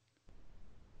winning?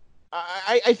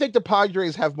 I think the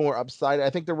Padres have more upside. I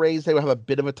think the Rays, they will have a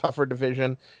bit of a tougher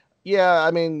division. Yeah,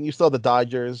 I mean, you still have the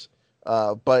Dodgers,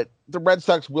 but the Red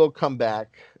Sox will come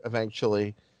back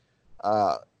eventually.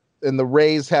 And the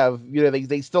Rays have,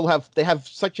 they have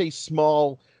such a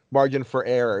small margin for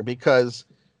error because,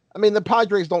 I mean, the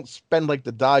Padres don't spend like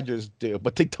the Dodgers do,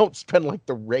 but they don't spend like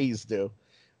the Rays do.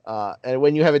 And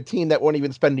when you have a team that won't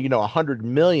even spend, $100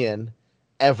 million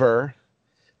ever,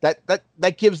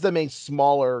 that gives them a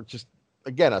smaller,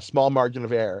 a small margin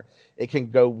of error. It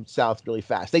can go south really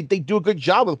fast. They do a good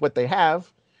job with what they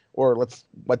have, or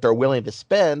what they're willing to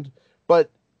spend.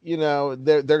 But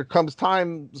there comes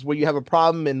times where you have a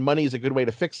problem, and money is a good way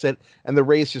to fix it. And the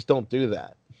Rays just don't do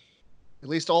that. At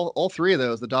least all three of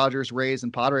those, the Dodgers, Rays,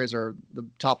 and Padres, are the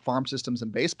top farm systems in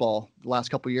baseball the last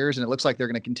couple of years, and it looks like they're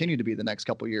going to continue to be the next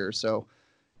couple of years. So,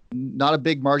 not a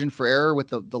big margin for error with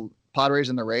the Padres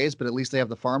and the Rays, but at least they have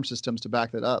the farm systems to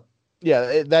back that up.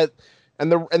 Yeah,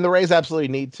 and the Rays absolutely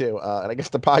need to, and I guess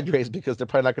the Padres, because they're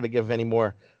probably not going to give any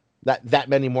more that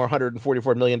many more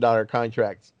 $144 million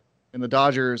contracts. And the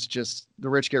Dodgers, just the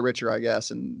rich get richer, I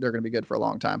guess, and they're going to be good for a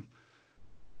long time.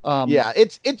 Yeah,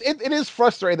 it is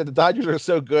frustrating that the Dodgers are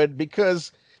so good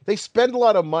because they spend a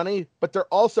lot of money, but they're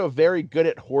also very good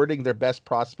at hoarding their best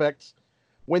prospects.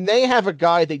 When they have a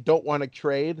guy they don't want to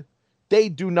trade, they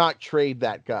do not trade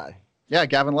that guy. Yeah,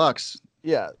 Gavin Lux.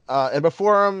 Yeah, and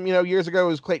before him, years ago, it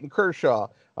was Clayton Kershaw,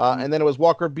 and then it was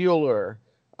Walker Buehler.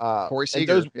 Corey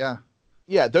Seager,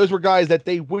 Yeah, those were guys that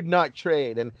they would not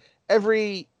trade. And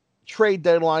every trade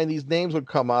deadline, these names would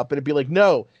come up, and it'd be like,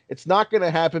 no, it's not going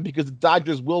to happen because the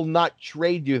Dodgers will not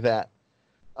trade you that.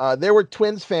 There were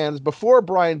Twins fans, before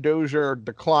Brian Dozier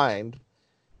declined,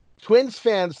 Twins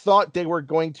fans thought they were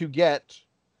going to get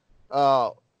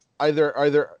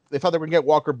either they thought they were going to get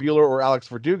Walker Buehler or Alex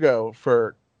Verdugo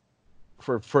for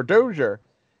Dozier.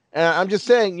 And I'm just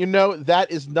saying, that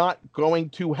is not going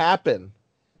to happen.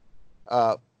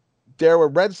 There were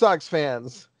Red Sox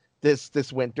fans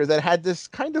this winter that had this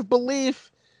kind of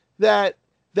belief that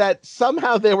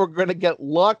somehow they were going to get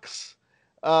Lux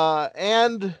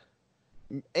and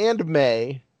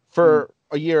May for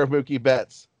a year of Mookie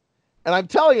Betts. And I'm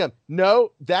telling them,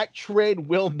 no, that trade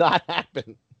will not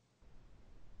happen.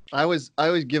 I always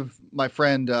give my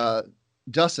friend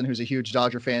Dustin, who's a huge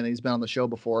Dodger fan, and he's been on the show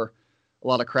before, a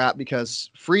lot of crap because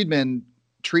Friedman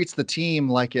treats the team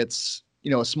like it's,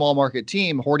 a small market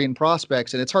team hoarding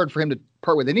prospects, and it's hard for him to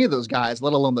part with any of those guys,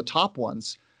 let alone the top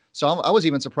ones. So I was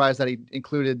even surprised that he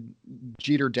included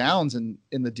Jeter Downs in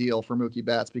the deal for Mookie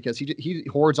Betts because he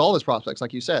hoards all his prospects,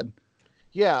 like you said.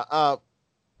 Yeah.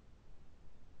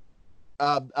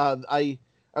 I'm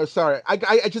sorry.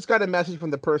 I just got a message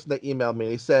from the person that emailed me.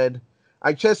 He said,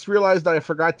 I just realized that I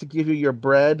forgot to give you your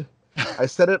bread. I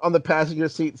set it on the passenger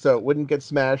seat so it wouldn't get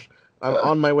smashed. I'm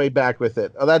on my way back with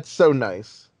it. Oh, that's so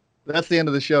nice. That's the end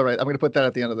of the show, right? I'm going to put that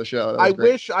at the end of the show. I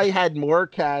wish I had more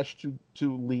cash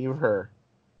to leave her.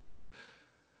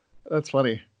 That's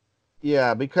funny.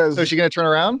 Yeah, because... So is she going to turn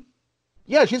around?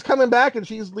 Yeah, she's coming back and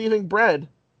she's leaving bread.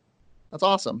 That's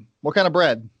awesome. What kind of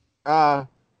bread?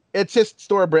 It's just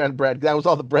store brand bread. That was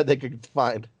all the bread they could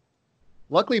find.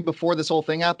 Luckily, before this whole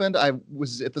thing happened, I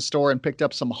was at the store and picked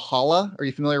up some challah. Are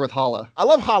you familiar with challah? I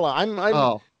love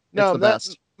challah. It's the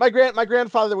best. My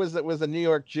grandfather was a New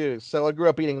York Jew, so I grew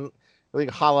up eating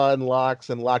challah and lox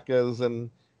and latkes and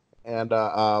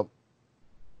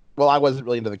well, I wasn't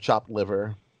really into the chopped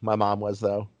liver. My mom was,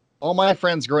 though. All my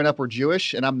friends growing up were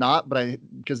Jewish, and I'm not, but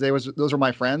because those were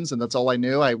my friends, and that's all I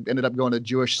knew. I ended up going to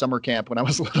Jewish summer camp when I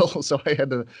was little, so I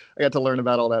got to learn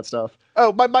about all that stuff.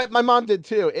 Oh, my mom did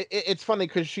too. It's funny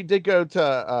because she did go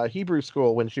to Hebrew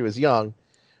school when she was young,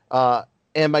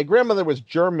 and my grandmother was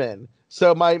German,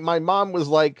 so my mom was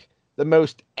like the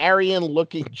most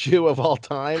Aryan-looking Jew of all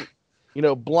time.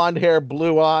 Blonde hair,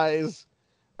 blue eyes.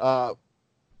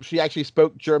 She actually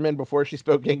spoke German before she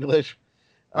spoke English.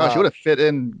 Oh, she would have fit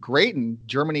in great in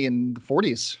Germany in the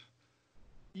 40s.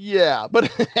 Yeah,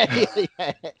 but I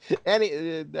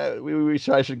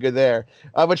should go there.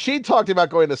 But she talked about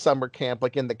going to summer camp,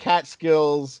 like in the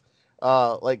Catskills,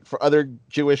 like for other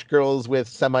Jewish girls with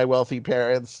semi-wealthy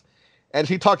parents. And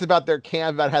she talked about their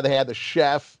camp, about how they had the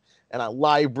chef and a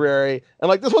library. And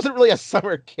like, this wasn't really a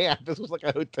summer camp. This was like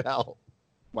a hotel.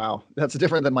 Wow. That's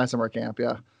different than my summer camp.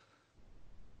 Yeah.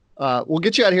 We'll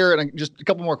get you out here in just a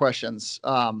couple more questions.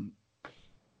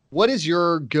 What is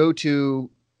your go-to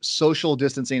social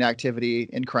distancing activity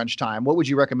in crunch time? What would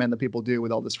you recommend that people do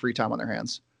with all this free time on their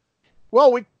hands?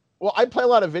 Well, I play a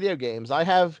lot of video games. I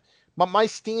have my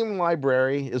Steam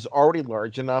library is already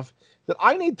large enough that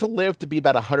I need to live to be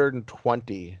about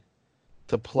 120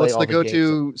 to play. What's all the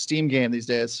go-to games. Steam game these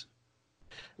days?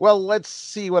 Well, let's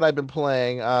see what I've been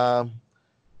playing.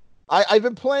 I've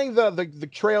been playing the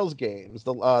Trails games,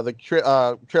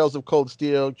 Trails of Cold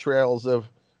Steel, Trails of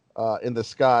In the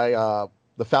Sky,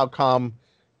 the Falcom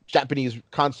Japanese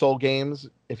console games.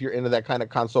 If you're into that kind of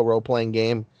console role-playing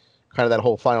game, kind of that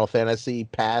whole Final Fantasy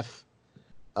path,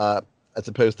 as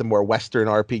opposed to more Western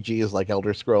RPGs like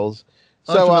Elder Scrolls.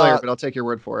 Unfamiliar, but I'll take your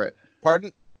word for it.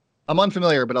 Pardon? I'm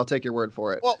unfamiliar, but I'll take your word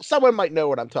for it. Well, someone might know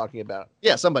what I'm talking about.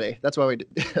 Yeah, somebody. That's why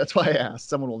that's why I asked.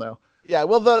 Someone will know. Yeah.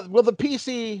 Well, the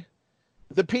PC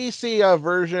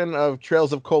version of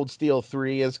Trails of Cold Steel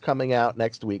 3 is coming out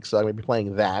next week, so I'm going to be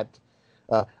playing that.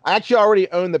 I actually already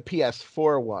own the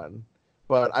PS4 one,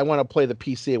 but I want to play the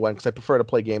PC one because I prefer to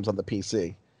play games on the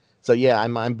PC. So yeah,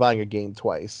 I'm buying a game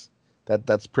twice.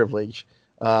 That's privilege.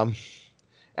 And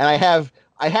I have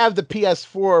the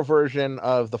PS4 version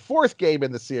of the fourth game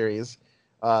in the series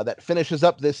that finishes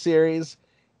up this series,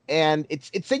 and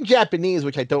it's in Japanese,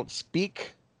 which I don't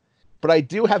speak, but I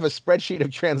do have a spreadsheet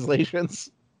of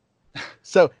translations.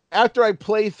 So after I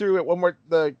play through it one more,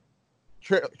 the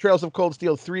Trails of Cold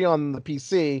Steel 3 on the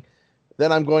PC,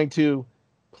 then I'm going to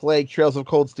play Trails of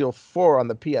Cold Steel 4 on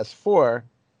the PS4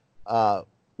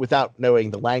 without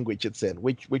knowing the language it's in,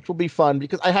 which will be fun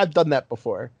because I have done that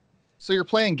before. So you're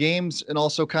playing games and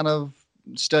also kind of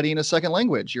studying a second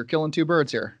language. You're killing two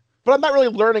birds here. But I'm not really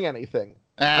learning anything.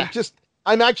 I'm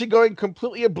actually going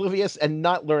completely oblivious and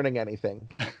not learning anything.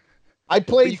 I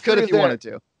played. You could if you wanted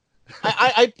to.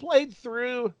 I played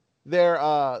through their.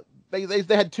 They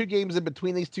had two games in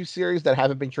between these two series that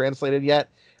haven't been translated yet.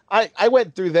 I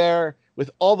went through there with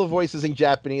all the voices in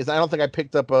Japanese. I don't think I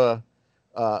picked up a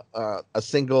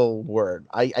single word.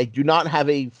 I do not have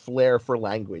a flair for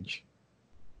language.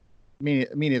 Me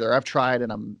neither. I've tried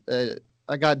and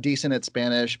I got decent at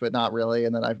Spanish, but not really.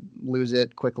 And then I lose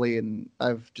it quickly and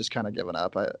I've just kind of given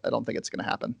up. I don't think it's going to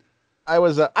happen. I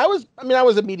was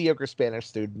a mediocre Spanish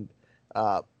student.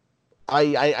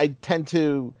 I tend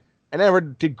to, I never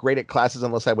did great at classes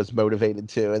unless I was motivated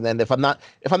to. And then if I'm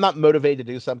not motivated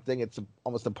to do something, it's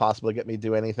almost impossible to get me to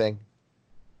do anything.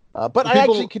 But I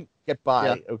actually can get by.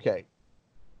 Yeah. Okay.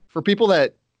 For people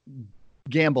that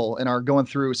gamble and are going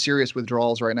through serious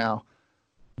withdrawals right now,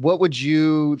 what would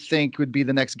you think would be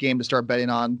the next game to start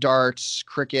betting on? Darts,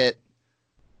 cricket,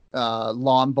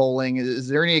 lawn bowling? Is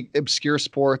there any obscure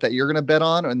sport that you're going to bet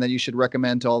on and that you should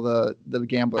recommend to all the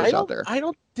gamblers out there? I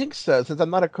don't think so, since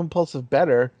I'm not a compulsive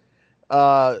bettor.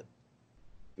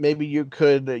 Maybe you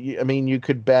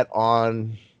could bet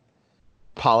on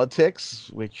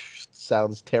politics, which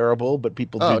sounds terrible, but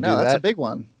people do that. That's a big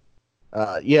one.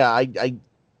 Yeah, I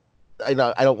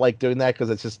don't like doing that because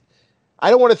it's just, I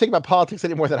don't want to think about politics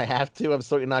any more than I have to. I'm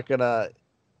certainly not gonna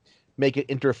make it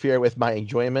interfere with my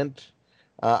enjoyment.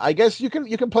 I guess you can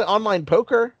play online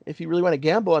poker if you really want to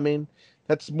gamble. I mean,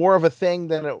 that's more of a thing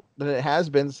than it has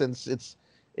been since it's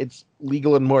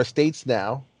legal in more states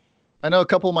now. I know a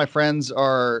couple of my friends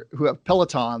who have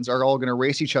Pelotons are all going to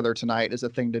race each other tonight as a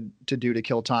thing to do to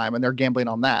kill time, and they're gambling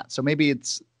on that. So maybe you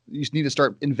just need to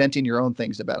start inventing your own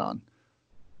things to bet on.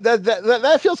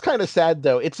 That feels kind of sad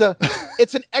though. It's an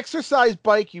exercise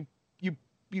bike you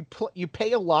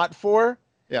pay a lot for.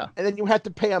 Yeah. And then you have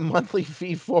to pay a monthly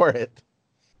fee for it.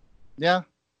 Yeah.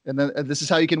 And then this is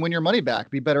how you can win your money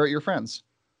back. Be better at your friends.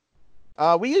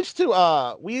 We used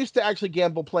to actually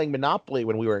gamble playing Monopoly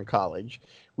when we were in college.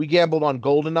 We gambled on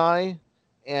GoldenEye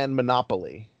and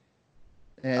Monopoly.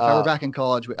 And if I were back in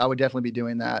college, I would definitely be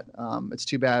doing that. It's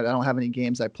too bad I don't have any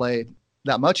games I play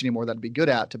that much anymore that I'd be good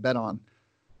at to bet on.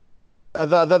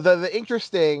 The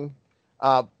interesting,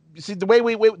 see the way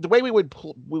we would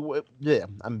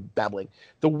I'm babbling.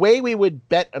 The way we would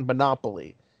bet on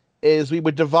Monopoly is we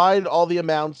would divide all the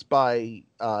amounts by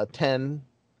 10,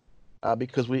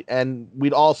 because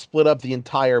we'd all split up the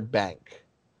entire bank,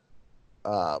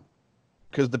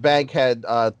 because the bank had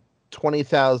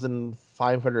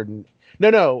 20,500.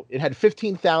 No, it had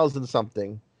 15,000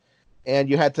 something, and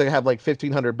you had to have like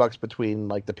 $1,500 between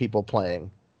like the people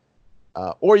playing,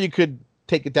 or you could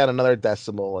take it down another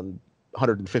decimal and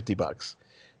 $150.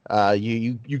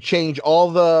 You change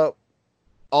all the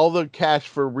cash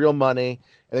for real money,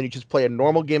 and then you just play a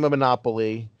normal game of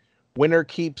Monopoly. Winner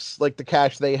keeps like the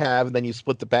cash they have, and then you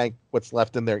split the bank what's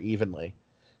left in there evenly,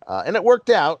 and it worked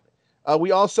out.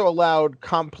 We also allowed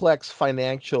complex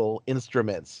financial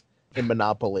instruments in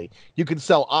Monopoly. You could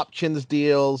sell options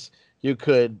deals. You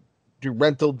could do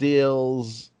rental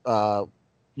deals.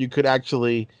 You could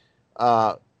actually,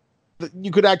 have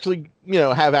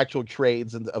actual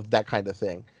trades and of that kind of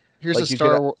thing. Here's Like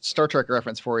a Star Trek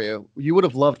reference for you. You would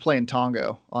have loved playing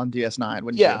Tongo on DS9,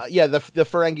 wouldn't you? Yeah, the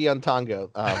Ferengi on Tongo.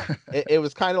 It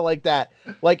was kind of like that.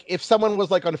 Like if someone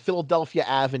was like on Philadelphia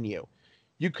Avenue,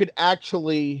 you could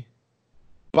actually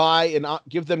buy and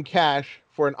give them cash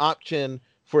for an option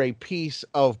for a piece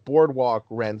of boardwalk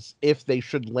rents if they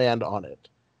should land on it.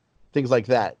 Things like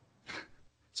that.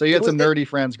 So you had some nerdy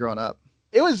friends growing up.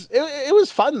 It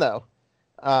was fun though.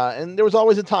 And there was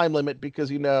always a time limit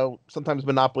because, sometimes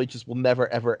Monopoly just will never,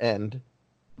 ever end.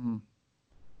 Mm.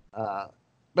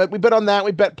 But we bet on that.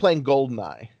 We bet playing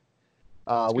GoldenEye.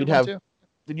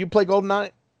 Did you play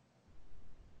GoldenEye?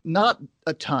 Not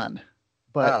a ton,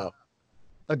 but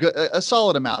a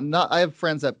solid amount. I have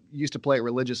friends that used to play it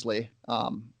religiously,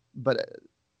 but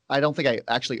I don't think I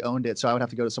actually owned it, so I would have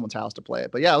to go to someone's house to play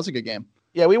it. But yeah, it was a good game.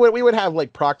 Yeah, we would have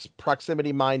like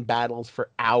proximity mine battles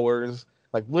for hours.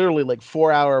 Like literally like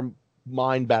 4-hour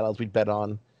mine battles we'd bet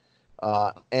on.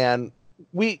 And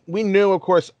we knew, of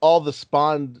course, all the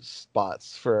spawn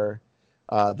spots for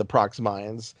the prox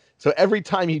mines. So every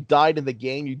time you died in the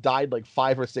game, you died like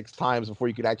 5 or 6 times before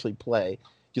you could actually play.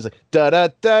 Just like da da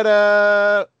da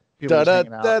da da da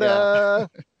da da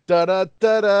da da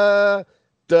da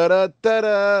da da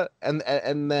da,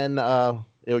 and then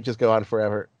it would just go on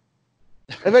forever.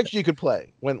 Eventually, you could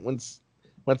play once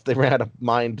they ran out of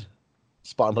mined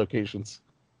spawn locations.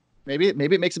 Maybe it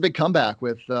makes a big comeback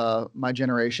with my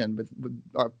generation. With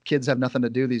our kids have nothing to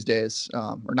do these days,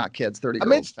 or not kids,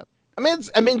 30-year-olds.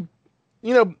 I mean,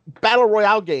 battle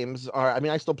royale games are. I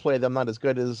mean, I still play them. Not as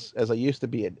good as I used to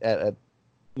be at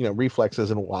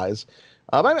reflexes and wise.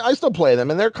 I still play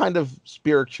them, and they're kind of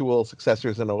spiritual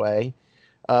successors in a way.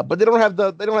 But they don't have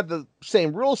the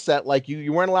same rule set. Like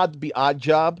you weren't allowed to be Odd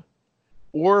Job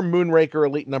or Moonraker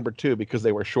Elite number 2 because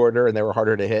they were shorter and they were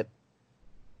harder to hit.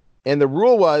 And the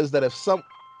rule was that if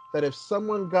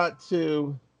someone got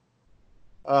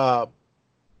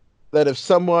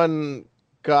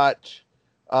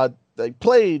they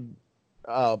played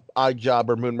Odd Job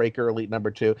or Moonraker Elite number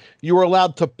 2, you were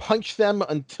allowed to punch them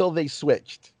until they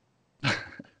switched.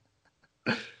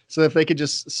 So if they could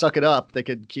just suck it up, they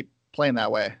could keep playing that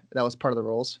way. That was part of the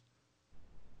rules.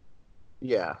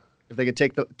 Yeah. If they could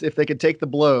take the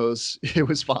blows, it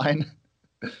was fine.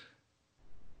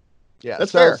 Yeah,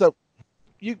 that's fair. So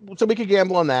we could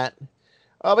gamble on that.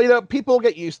 But people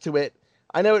get used to it.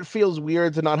 I know it feels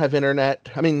weird to not have internet.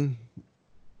 I mean,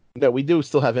 no, we do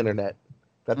still have internet.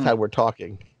 That's how we're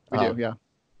talking. We do, yeah.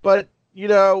 But we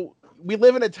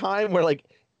live in a time where like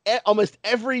almost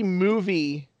every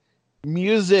movie,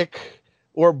 music,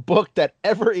 or book that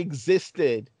ever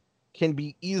existed can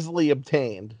be easily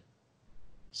obtained.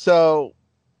 So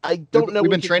I don't know.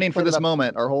 We've been training for this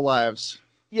moment our whole lives.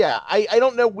 Yeah, I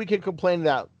don't know we can complain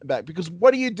about because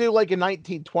what do you do like in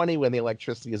 1920 when the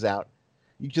electricity is out?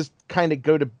 You just kind of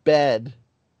go to bed.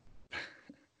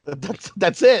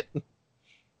 That's it.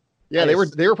 Yeah, they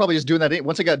were probably just doing that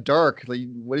once it got dark. Like,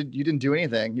 you didn't do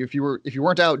anything. If you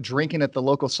weren't out drinking at the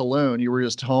local saloon, you were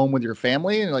just home with your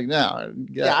family. And like, no.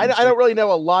 Yeah, I don't really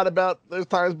know a lot about those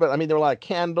times, but I mean there were a lot of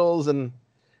candles and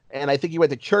I think you went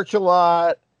to church a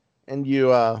lot, and you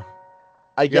got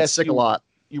sick a lot.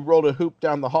 You rolled a hoop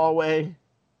down the hallway.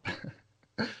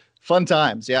 Fun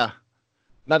times, yeah.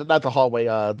 Not the hallway,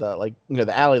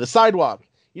 the alley, the sidewalk.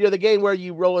 The game where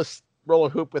you roll a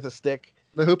hoop with a stick.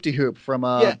 The Hoopty Hoop from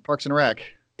Parks and Rec.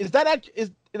 Is that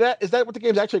what the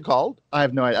game's actually called? I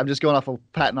have no idea. I'm just going off of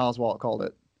Patton Oswalt called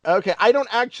it. Okay, I don't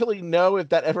actually know if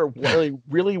that ever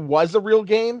really was a real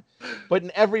game, but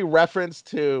in every reference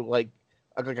to like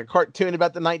a cartoon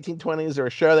about the 1920s or a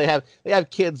show, they have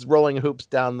kids rolling hoops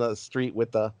down the street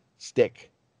with a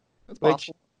stick. That's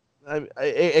possible.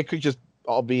 It could just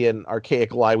all be an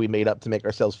archaic lie we made up to make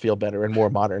ourselves feel better and more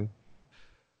modern.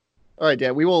 All right,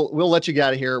 Dan, we'll let you get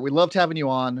out of here. We loved having you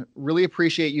on. Really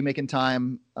appreciate you making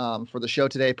time for the show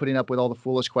today, putting up with all the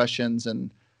foolish questions and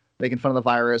making fun of the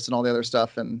virus and all the other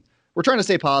stuff. And we're trying to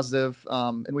stay positive,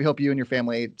 and we hope you and your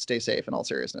family stay safe in all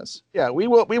seriousness. Yeah, we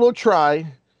will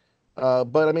try.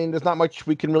 But I mean, there's not much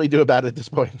we can really do about it at this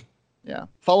point. Yeah.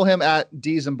 Follow him at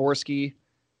D Zamborski.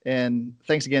 And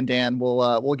thanks again, Dan.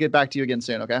 We'll get back to you again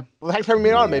soon, okay? Well, thanks for having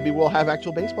me on. Maybe we'll have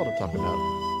actual baseball to talk about.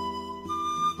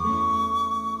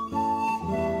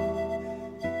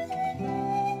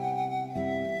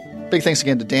 Big thanks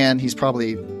again to Dan. He's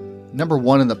probably number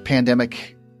one in the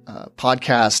pandemic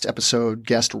podcast episode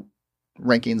guest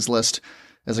rankings list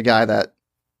as a guy that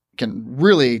can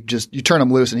really just, you turn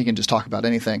him loose and he can just talk about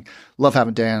anything. Love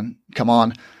having Dan come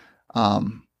on.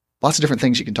 Lots of different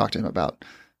things you can talk to him about.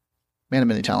 Man of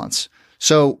many talents.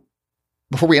 So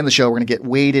before we end the show, we're going to get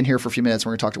Wade in here for a few minutes.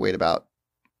 We're going to talk to Wade about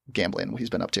gambling, what he's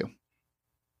been up to.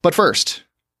 But first,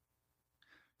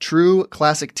 True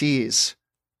Classic Tees.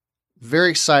 Very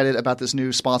excited about this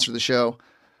new sponsor of the show.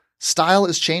 Style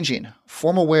is changing.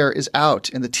 Formal wear is out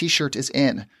and the t-shirt is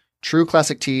in. True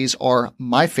Classic Tees are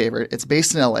my favorite. It's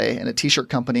based in LA and a t-shirt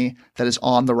company that is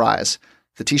on the rise.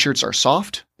 The t-shirts are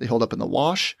soft. They hold up in the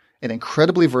wash and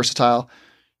incredibly versatile.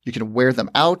 You can wear them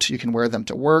out. You can wear them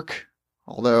to work,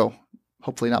 although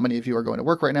hopefully not many of you are going to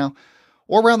work right now,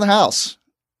 or around the house.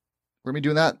 We're going to be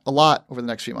doing that a lot over the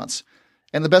next few months.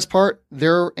 And the best part,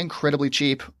 they're incredibly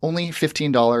cheap, only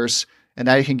 $15, and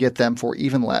now you can get them for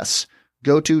even less.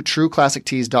 Go to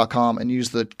trueclassictees.com and use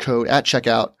the code at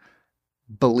checkout,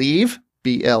 BELIEVE,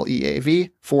 BLEAV,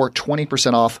 for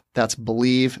 20% off. That's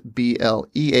BELIEVE,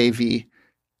 BLEAV,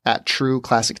 at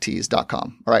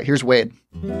trueclassictees.com. All right, here's Wade.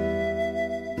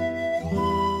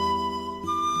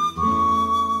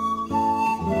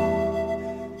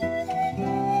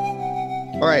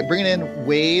 All right, bringing in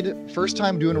Wade. First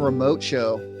time doing a remote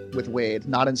show with Wade,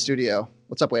 not in studio.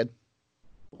 What's up, Wade?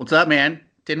 What's up, man?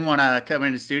 Didn't want to come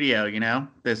into studio,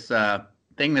 this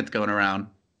thing that's going around.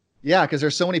 Yeah, because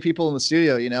there's so many people in the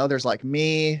studio, there's like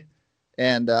me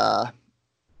and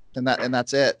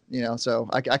that's it, so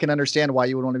I can understand why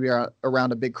you would want to be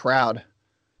around a big crowd.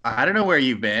 I don't know where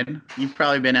you've been. You've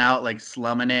probably been out like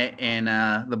slumming it in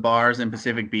the bars in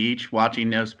Pacific Beach, watching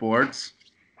no sports.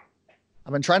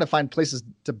 I've been trying to find places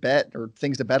to bet or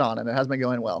things to bet on, and it hasn't been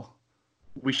going well.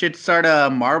 We should start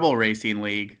a marble racing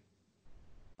league.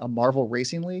 A Marvel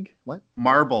Racing League? What?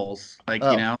 Marbles,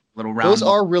 little round. Those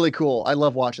are really cool. I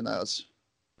love watching those.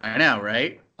 I know,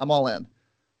 right? I'm all in.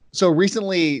 So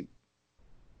recently,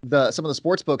 some of the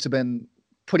sports books have been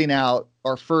putting out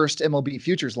our first MLB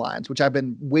futures lines, which I've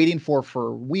been waiting for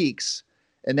weeks.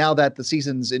 And now that the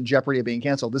season's in jeopardy of being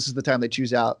canceled, this is the time they choose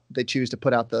to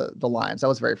put out the lines. That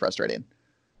was very frustrating.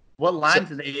 What lines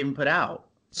did they even put out?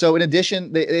 So in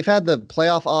addition, they've had the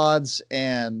playoff odds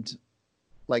and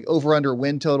like over under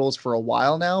win totals for a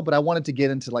while now, but I wanted to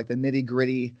get into like the nitty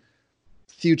gritty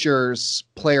futures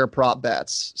player prop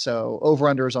bets. So over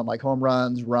unders on like home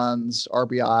runs,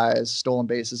 RBIs, stolen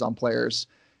bases on players.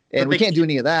 And we can't do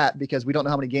any of that because we don't know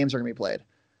how many games are going to be played.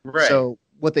 Right. So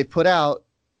what they put out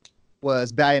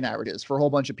was batting averages for a whole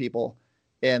bunch of people.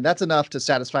 And that's enough to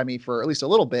satisfy me for at least a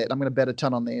little bit. I'm going to bet a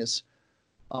ton on these.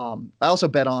 I also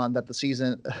bet on that the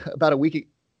season about a week,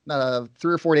 3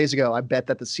 or 4 days ago, I bet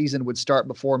that the season would start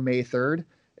before May 3rd.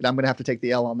 And I'm going to have to take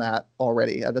the L on that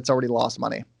already. That's already lost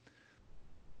money.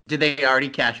 Did they already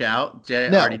cash out?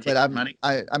 No, but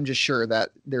I'm just sure that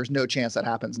there's no chance that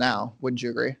happens now. Wouldn't you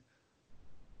agree?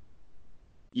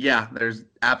 Yeah, there's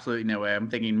absolutely no way. I'm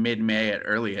thinking mid-May at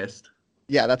earliest.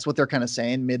 Yeah, that's what they're kind of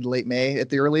saying, late May at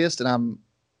the earliest, and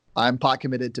I'm pot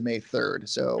committed to May 3rd.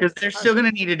 So because they're still going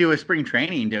to need to do a spring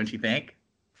training, don't you think?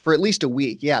 For at least a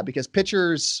week, yeah, because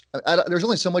pitchers, there's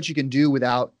only so much you can do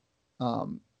without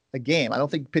a game. I don't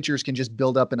think pitchers can just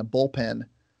build up in a bullpen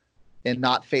and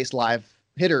not face live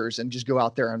hitters and just go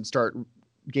out there and start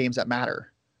games that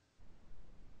matter.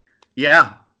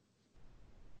 Yeah.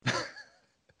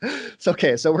 It's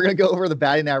okay. So we're going to go over the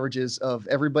batting averages of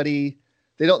everybody.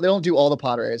 They don't do all the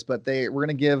Padres, but you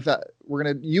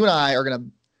and I are going to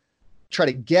try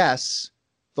to guess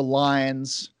the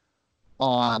lines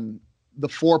on the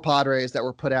 4 Padres that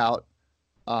were put out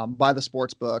by the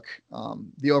sports book.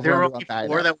 The over. There were only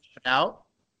 4 that were put out.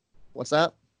 What's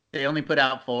that? They only put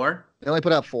out 4. They only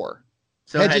put out 4.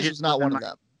 So Hedges was not one of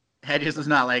them. Hedges was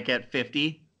not like at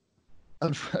 50.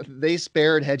 They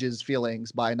spared Hedges'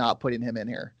 feelings by not putting him in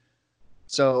here.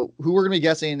 So who we're going to be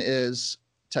guessing is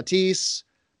Tatis,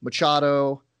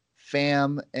 Machado,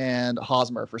 Pham, and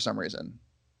Hosmer for some reason.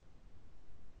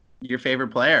 Your favorite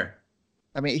player?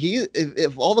 I mean,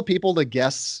 if all the people to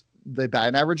guess the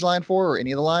batting average line for or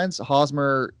any of the lines,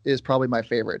 Hosmer is probably my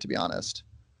favorite, to be honest.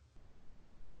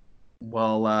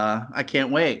 Well, I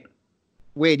can't wait.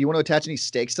 Wade, do you want to attach any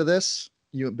stakes to this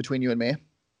between you and me?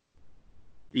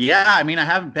 Yeah, I mean, I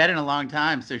haven't bet in a long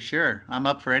time, so sure, I'm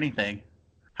up for anything.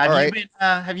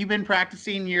 Have you been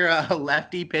practicing your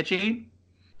lefty pitching?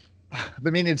 I've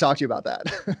been meaning to talk to you about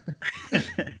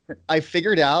that. I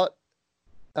figured out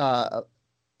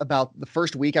about the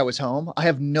first week I was home, I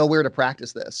have nowhere to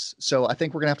practice this. So I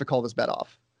think we're going to have to call this bet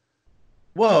off.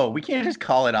 Whoa, we can't just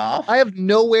call it off. I have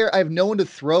no one to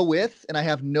throw with, and I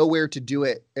have nowhere to do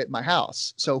it at my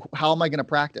house. So how am I going to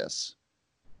practice?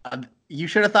 You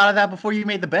should have thought of that before you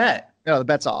made the bet. No, the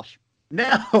bet's off.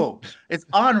 No, it's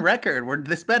on record.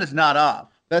 This bet is not off.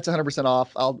 That's 100%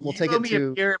 off. We'll take it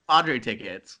to your Padre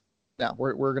tickets. No,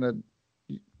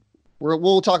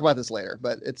 we'll talk about this later,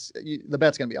 but the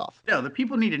bet's going to be off. No, the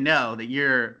people need to know that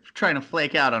you're trying to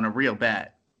flake out on a real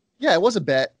bet. Yeah, it was a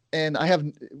bet. And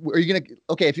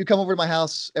if you come over to my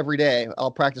house every day,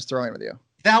 I'll practice throwing with you.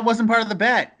 That wasn't part of the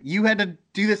bet. You had to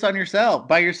do this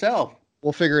by yourself.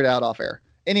 We'll figure it out off air.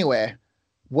 Anyway,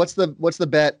 what's the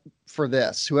bet for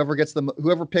this?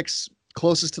 Whoever picks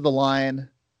closest to the line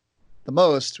the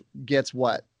most gets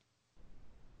what?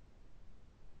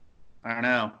 I don't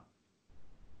know.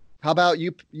 How about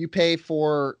you pay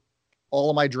for all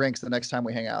of my drinks the next time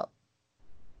we hang out?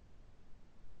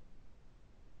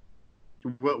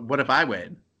 What if I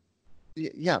win?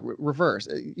 Yeah, reverse.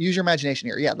 Use your imagination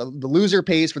here. Yeah, the loser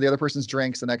pays for the other person's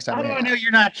drinks the next time. How do I know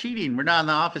you're not cheating? We're not in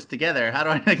the office together. How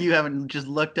do I know you haven't just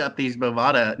looked up these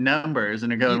Bovada numbers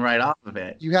and are going right off of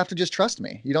it? You have to just trust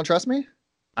me. You don't trust me?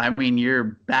 I mean, you're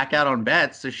back out on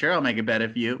bets, so sure, I'll make a bet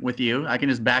with you. I can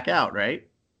just back out, right?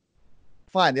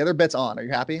 Fine. The other bet's on. Are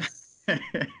you happy?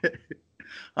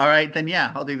 All right, then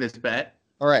yeah, I'll do this bet.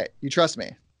 All right. You trust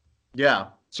me? Yeah.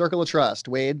 Circle of trust.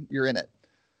 Wade, you're in it.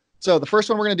 So the first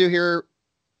one we're going to do here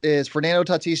is Fernando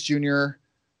Tatis Jr.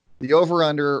 The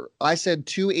over-under, I said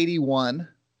 281.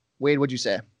 Wade, what'd you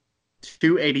say?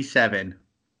 287.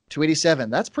 287.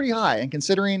 That's pretty high. And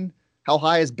considering how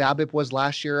high his BABIP was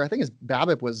last year, I think his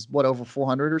BABIP was, over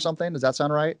 400 or something? Does that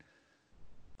sound right?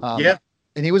 Yeah.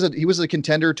 And he was a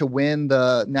contender to win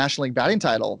the National League batting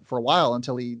title for a while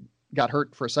until he got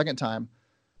hurt for a second time.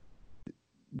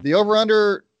 The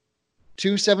over-under,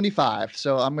 275.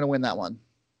 So I'm going to win that one.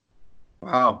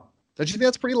 Wow. Don't you think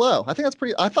that's pretty low?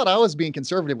 I thought I was being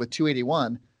conservative with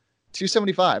 281.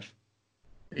 275.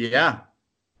 Yeah.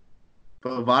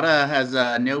 Bovada has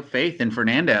no faith in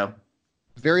Fernando.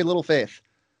 Very little faith.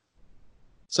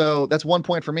 So that's 1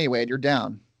 point for me, Wade. You're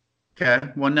down. Okay.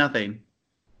 1-0.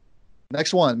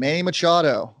 Next one, Manny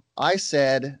Machado. I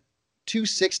said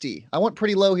 260. I went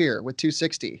pretty low here with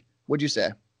 260. What'd you say?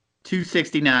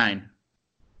 269.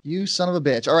 You son of a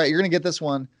bitch. All right, you're going to get this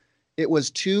one. It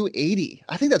was 280.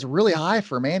 I think that's really high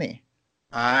for Manny.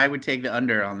 I would take the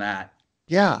under on that.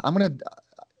 Yeah,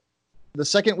 the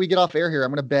second we get off air here,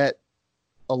 I'm going to bet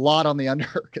a lot on the under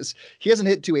because he hasn't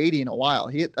hit 280 in a while.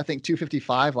 He hit, I think,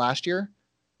 255 last year.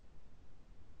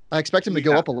 I expect him to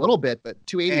go up a little bit, but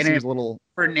 280 seems a little.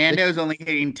 Fernando's only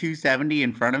hitting 270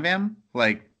 in front of him.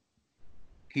 Like,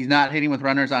 he's not hitting with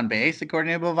runners on base,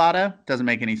 according to Bovada. Doesn't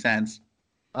make any sense.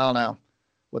 I don't know.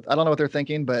 I don't know what they're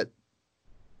thinking, but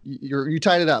you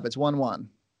tied it up. It's 1-1.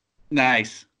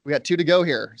 Nice. We got 2 to go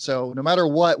here. So no matter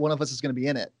what, one of us is going to be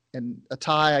in it. And a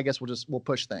tie, I guess we'll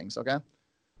push things. Okay.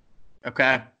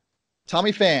 Okay.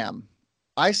 Tommy Pham.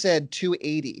 I said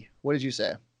 280. What did you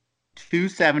say?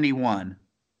 271.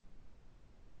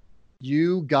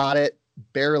 You got it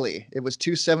barely. It was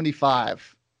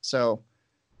 275. So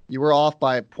you were off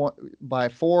by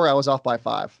 4. I was off by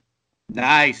 5.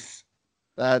 Nice.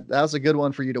 That was a good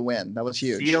one for you to win. That was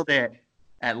huge. Sealed it.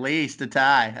 At least a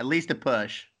tie. At least a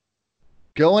push.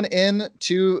 Going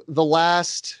into the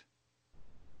last.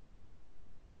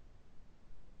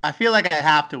 I feel like I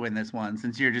have to win this one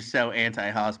since you're just so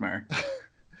anti-Hosmer.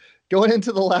 Going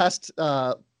into the last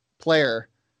player,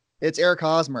 it's Eric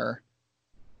Hosmer.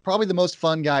 Probably the most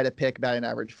fun guy to pick batting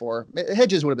average for.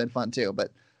 Hedges would have been fun too, but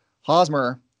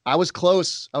Hosmer, I was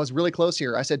close. I was really close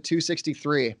here. I said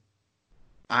 263.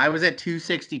 I was at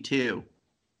 262.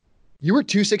 You were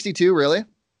 262, really?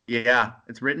 Yeah,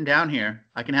 it's written down here.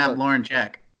 I can have Lauren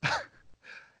check.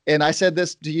 And I said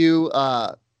this to you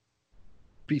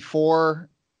before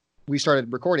we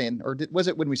started recording, or was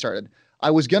it when we started? I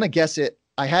was going to guess it.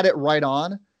 I had it right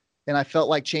on, and I felt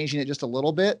like changing it just a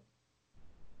little bit.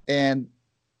 And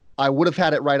I would have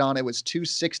had it right on. It was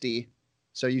 260,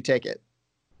 so you take it.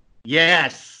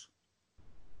 Yes.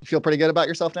 You feel pretty good about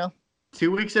yourself now?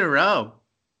 2 weeks in a row.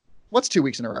 What's 2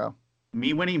 weeks in a row?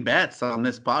 Me winning bets on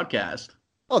this podcast.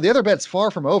 Oh, the other bet's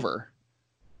far from over.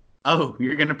 Oh,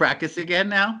 you're going to practice again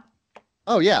now?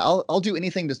 Oh, yeah. I'll do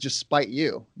anything to just spite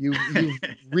you. You've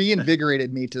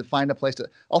reinvigorated me to find a place to.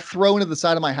 I'll throw into the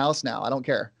side of my house now. I don't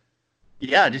care.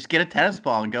 Yeah, just get a tennis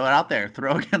ball and go out there.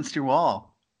 Throw against your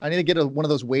wall. I need to get one of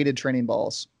those weighted training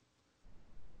balls.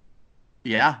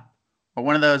 Yeah. Or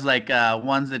one of those like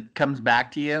ones that comes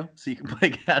back to you so you can play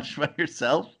catch by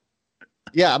yourself.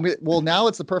 Yeah, well, now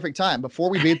it's the perfect time. Before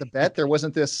we made the bet, there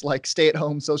wasn't this like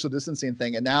stay-at-home social distancing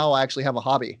thing, and now I actually have a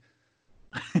hobby.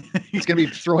 It's gonna be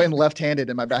throwing left-handed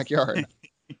in my backyard.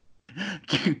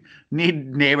 You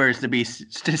need neighbors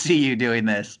to see you doing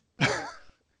this.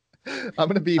 I'm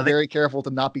gonna be very careful to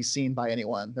not be seen by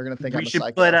anyone. They're gonna think I'm a psycho.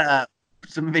 We should put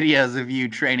some videos of you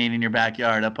training in your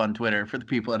backyard up on Twitter for the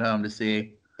people at home to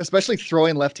see. Especially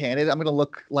throwing left-handed. I'm gonna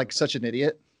look like such an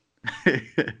idiot.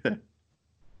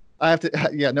 I have to.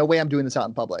 Yeah, no way I'm doing this out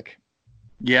in public.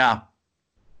 Yeah.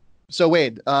 So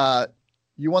Wade,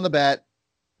 you won the bet.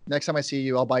 Next time I see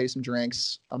you, I'll buy you some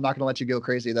drinks. I'm not gonna let you go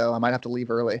crazy though. I might have to leave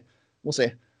early. We'll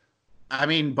see. I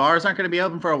mean, bars aren't going to be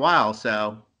open for a while,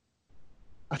 so.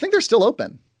 I think they're still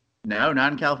open. No,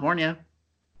 not in California.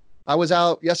 I was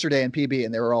out yesterday in PB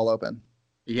and they were all open.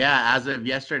 Yeah, as of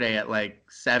yesterday at like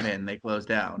 7, they closed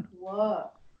down.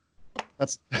 What?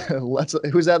 That's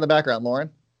who's that in the background, Lauren?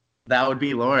 That would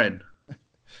be Lauren.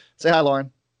 Say hi,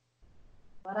 Lauren.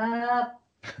 What up?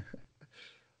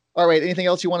 All right. Anything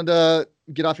else you wanted to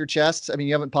get off your chest? I mean,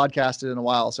 you haven't podcasted in a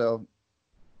while, so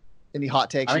any hot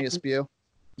takes you need to spew?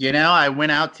 You know, I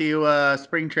went out to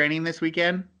spring training this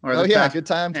weekend. Oh yeah, good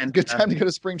time. Good time to go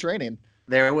to spring training.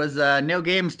 There was no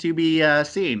games to be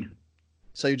seen.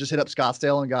 So you just hit up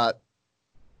Scottsdale and got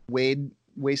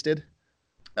wasted?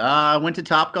 I went to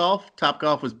Topgolf.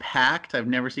 Topgolf was packed. I've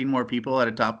never seen more people at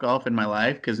a Topgolf in my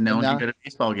life because no one can go to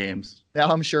baseball games. Now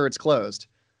I'm sure it's closed.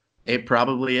 It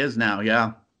probably is now,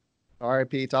 yeah.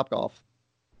 RIP Topgolf.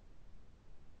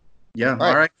 Yeah,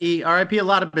 right. RIP a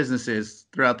lot of businesses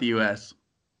throughout the U.S.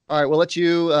 All right, we'll let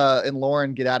you and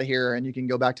Lauren get out of here, and you can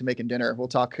go back to making dinner. We'll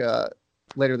talk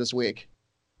later this week.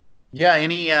 Yeah,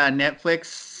 any Netflix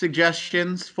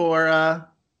suggestions for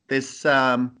this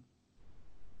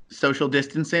social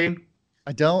distancing?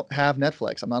 I don't have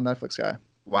Netflix. I'm not a Netflix guy.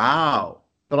 Wow.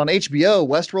 But on HBO,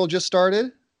 Westworld just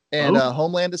started, and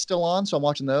Homeland is still on, so I'm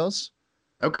watching those.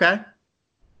 Okay.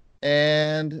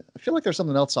 And I feel like there's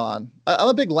something else on. I'm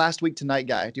a big Last Week Tonight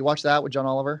guy. Do you watch that with John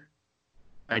Oliver?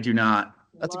 I do not.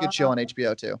 That's a good show on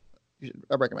HBO, too.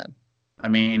 I recommend. I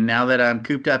mean, now that I'm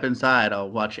cooped up inside, I'll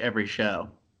watch every show.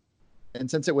 And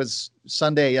since it was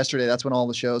Sunday yesterday, that's when all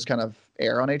the shows kind of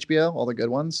air on HBO, all the good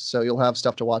ones. So you'll have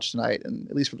stuff to watch tonight, and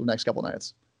at least for the next couple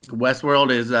nights.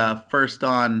 Westworld is first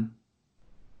on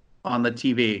the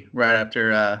TV right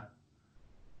after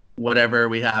whatever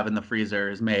we have in the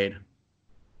freezer is made.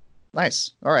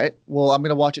 Nice. All right. Well, I'm going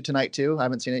to watch it tonight, too. I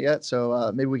haven't seen it yet.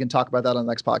 So maybe we can talk about that on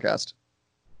the next podcast.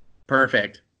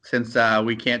 Perfect. Since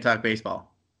we can't talk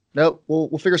baseball. Nope. We'll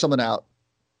figure something out.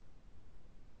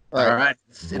 All right.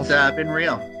 It's been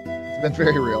real. It's been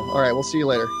very real. All right. We'll see you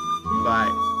later. Bye.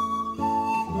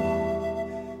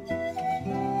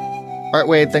 All right,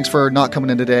 Wade. Thanks for not coming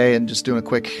in today and just doing a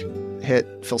quick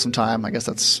hit, fill some time. I guess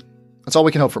that's all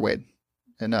we can hope for Wade.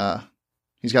 And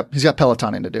he's got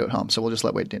Pelotoning to do at home, so we'll just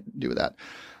let Wade do with that.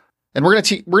 And we're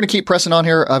gonna keep pressing on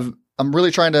here. I'm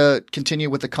really trying to continue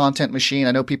with the content machine.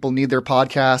 I know people need their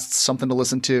podcasts, something to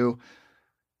listen to.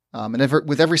 And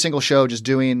with every single show, just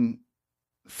doing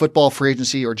football free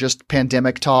agency or just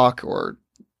pandemic talk or,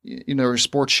 a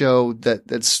sports show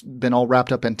that's been all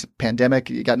wrapped up into pandemic.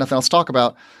 You got nothing else to talk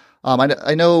about.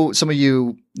 I know some of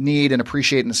you need and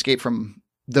appreciate an escape from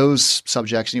those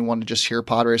subjects and you want to just hear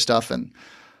Padres stuff. And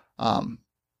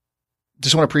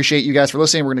just want to appreciate you guys for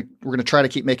listening. We're going to try to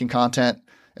keep making content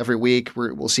every week.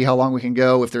 We'll see how long we can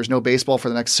go. If there's no baseball for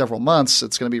the next several months,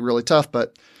 it's going to be really tough,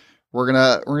 but we're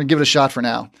going to give it a shot for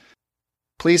now.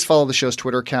 Please follow the show's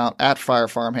Twitter account at Fire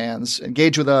Farmhands.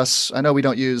 Engage with us. I know we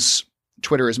don't use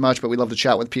Twitter as much, but we love to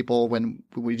chat with people when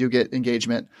we do get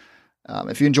engagement.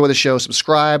 If you enjoy the show,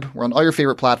 subscribe. We're on all your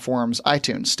favorite platforms: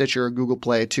 iTunes, Stitcher, Google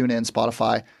Play, TuneIn,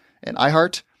 Spotify, and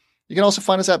iHeart. You can also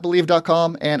find us at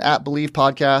Believe.com and at Believe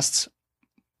Podcasts.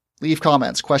 Leave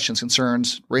comments, questions,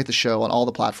 concerns, rate the show on all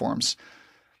the platforms.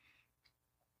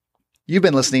 You've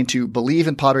been listening to Believe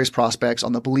in Padres Prospects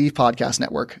on the Believe Podcast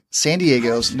Network, San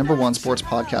Diego's #1 sports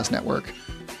podcast network.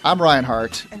 I'm Ryan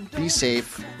Hart. Be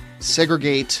safe,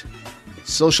 segregate,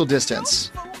 social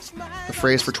distance, the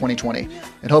phrase for 2020.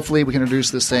 And hopefully we can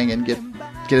introduce this thing and get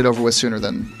it over with sooner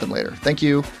than later. Thank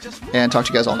you, and talk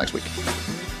to you guys all next week.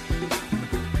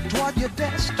 Toward your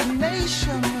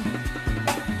destination,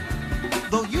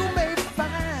 though you may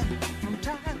find from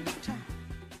time to time.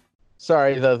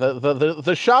 Sorry,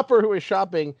 the shopper who was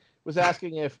shopping was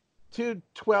asking if 2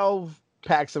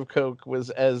 12-packs of Coke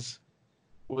was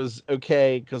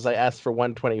okay because I asked for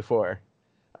 124.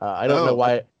 I don't know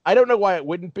why. I don't know why it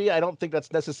wouldn't be. I don't think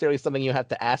that's necessarily something you have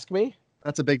to ask me.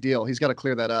 That's a big deal. He's got to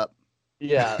clear that up.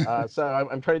 Yeah. So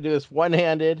I'm trying to do this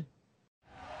one-handed.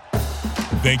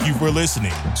 Thank you for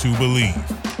listening to Believe.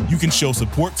 You can show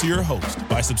support to your host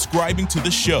by subscribing to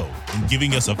the show and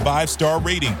giving us a 5-star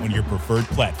rating on your preferred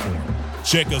platform.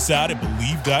 Check us out at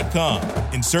Believe.com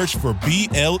and search for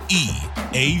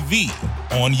BLEAV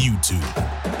on YouTube.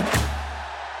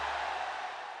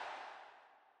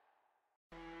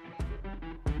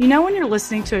 You know when you're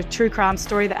listening to a true crime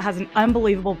story that has an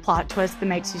unbelievable plot twist that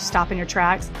makes you stop in your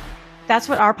tracks? That's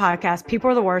what our podcast,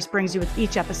 People Are the Worst, brings you with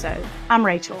each episode. I'm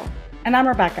Rachel. And I'm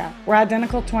Rebecca. We're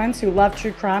identical twins who love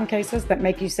true crime cases that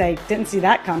make you say, didn't see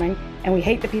that coming, and we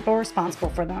hate the people responsible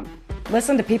for them.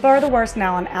 Listen to People Are the Worst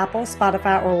now on Apple,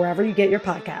 Spotify, or wherever you get your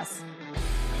podcasts.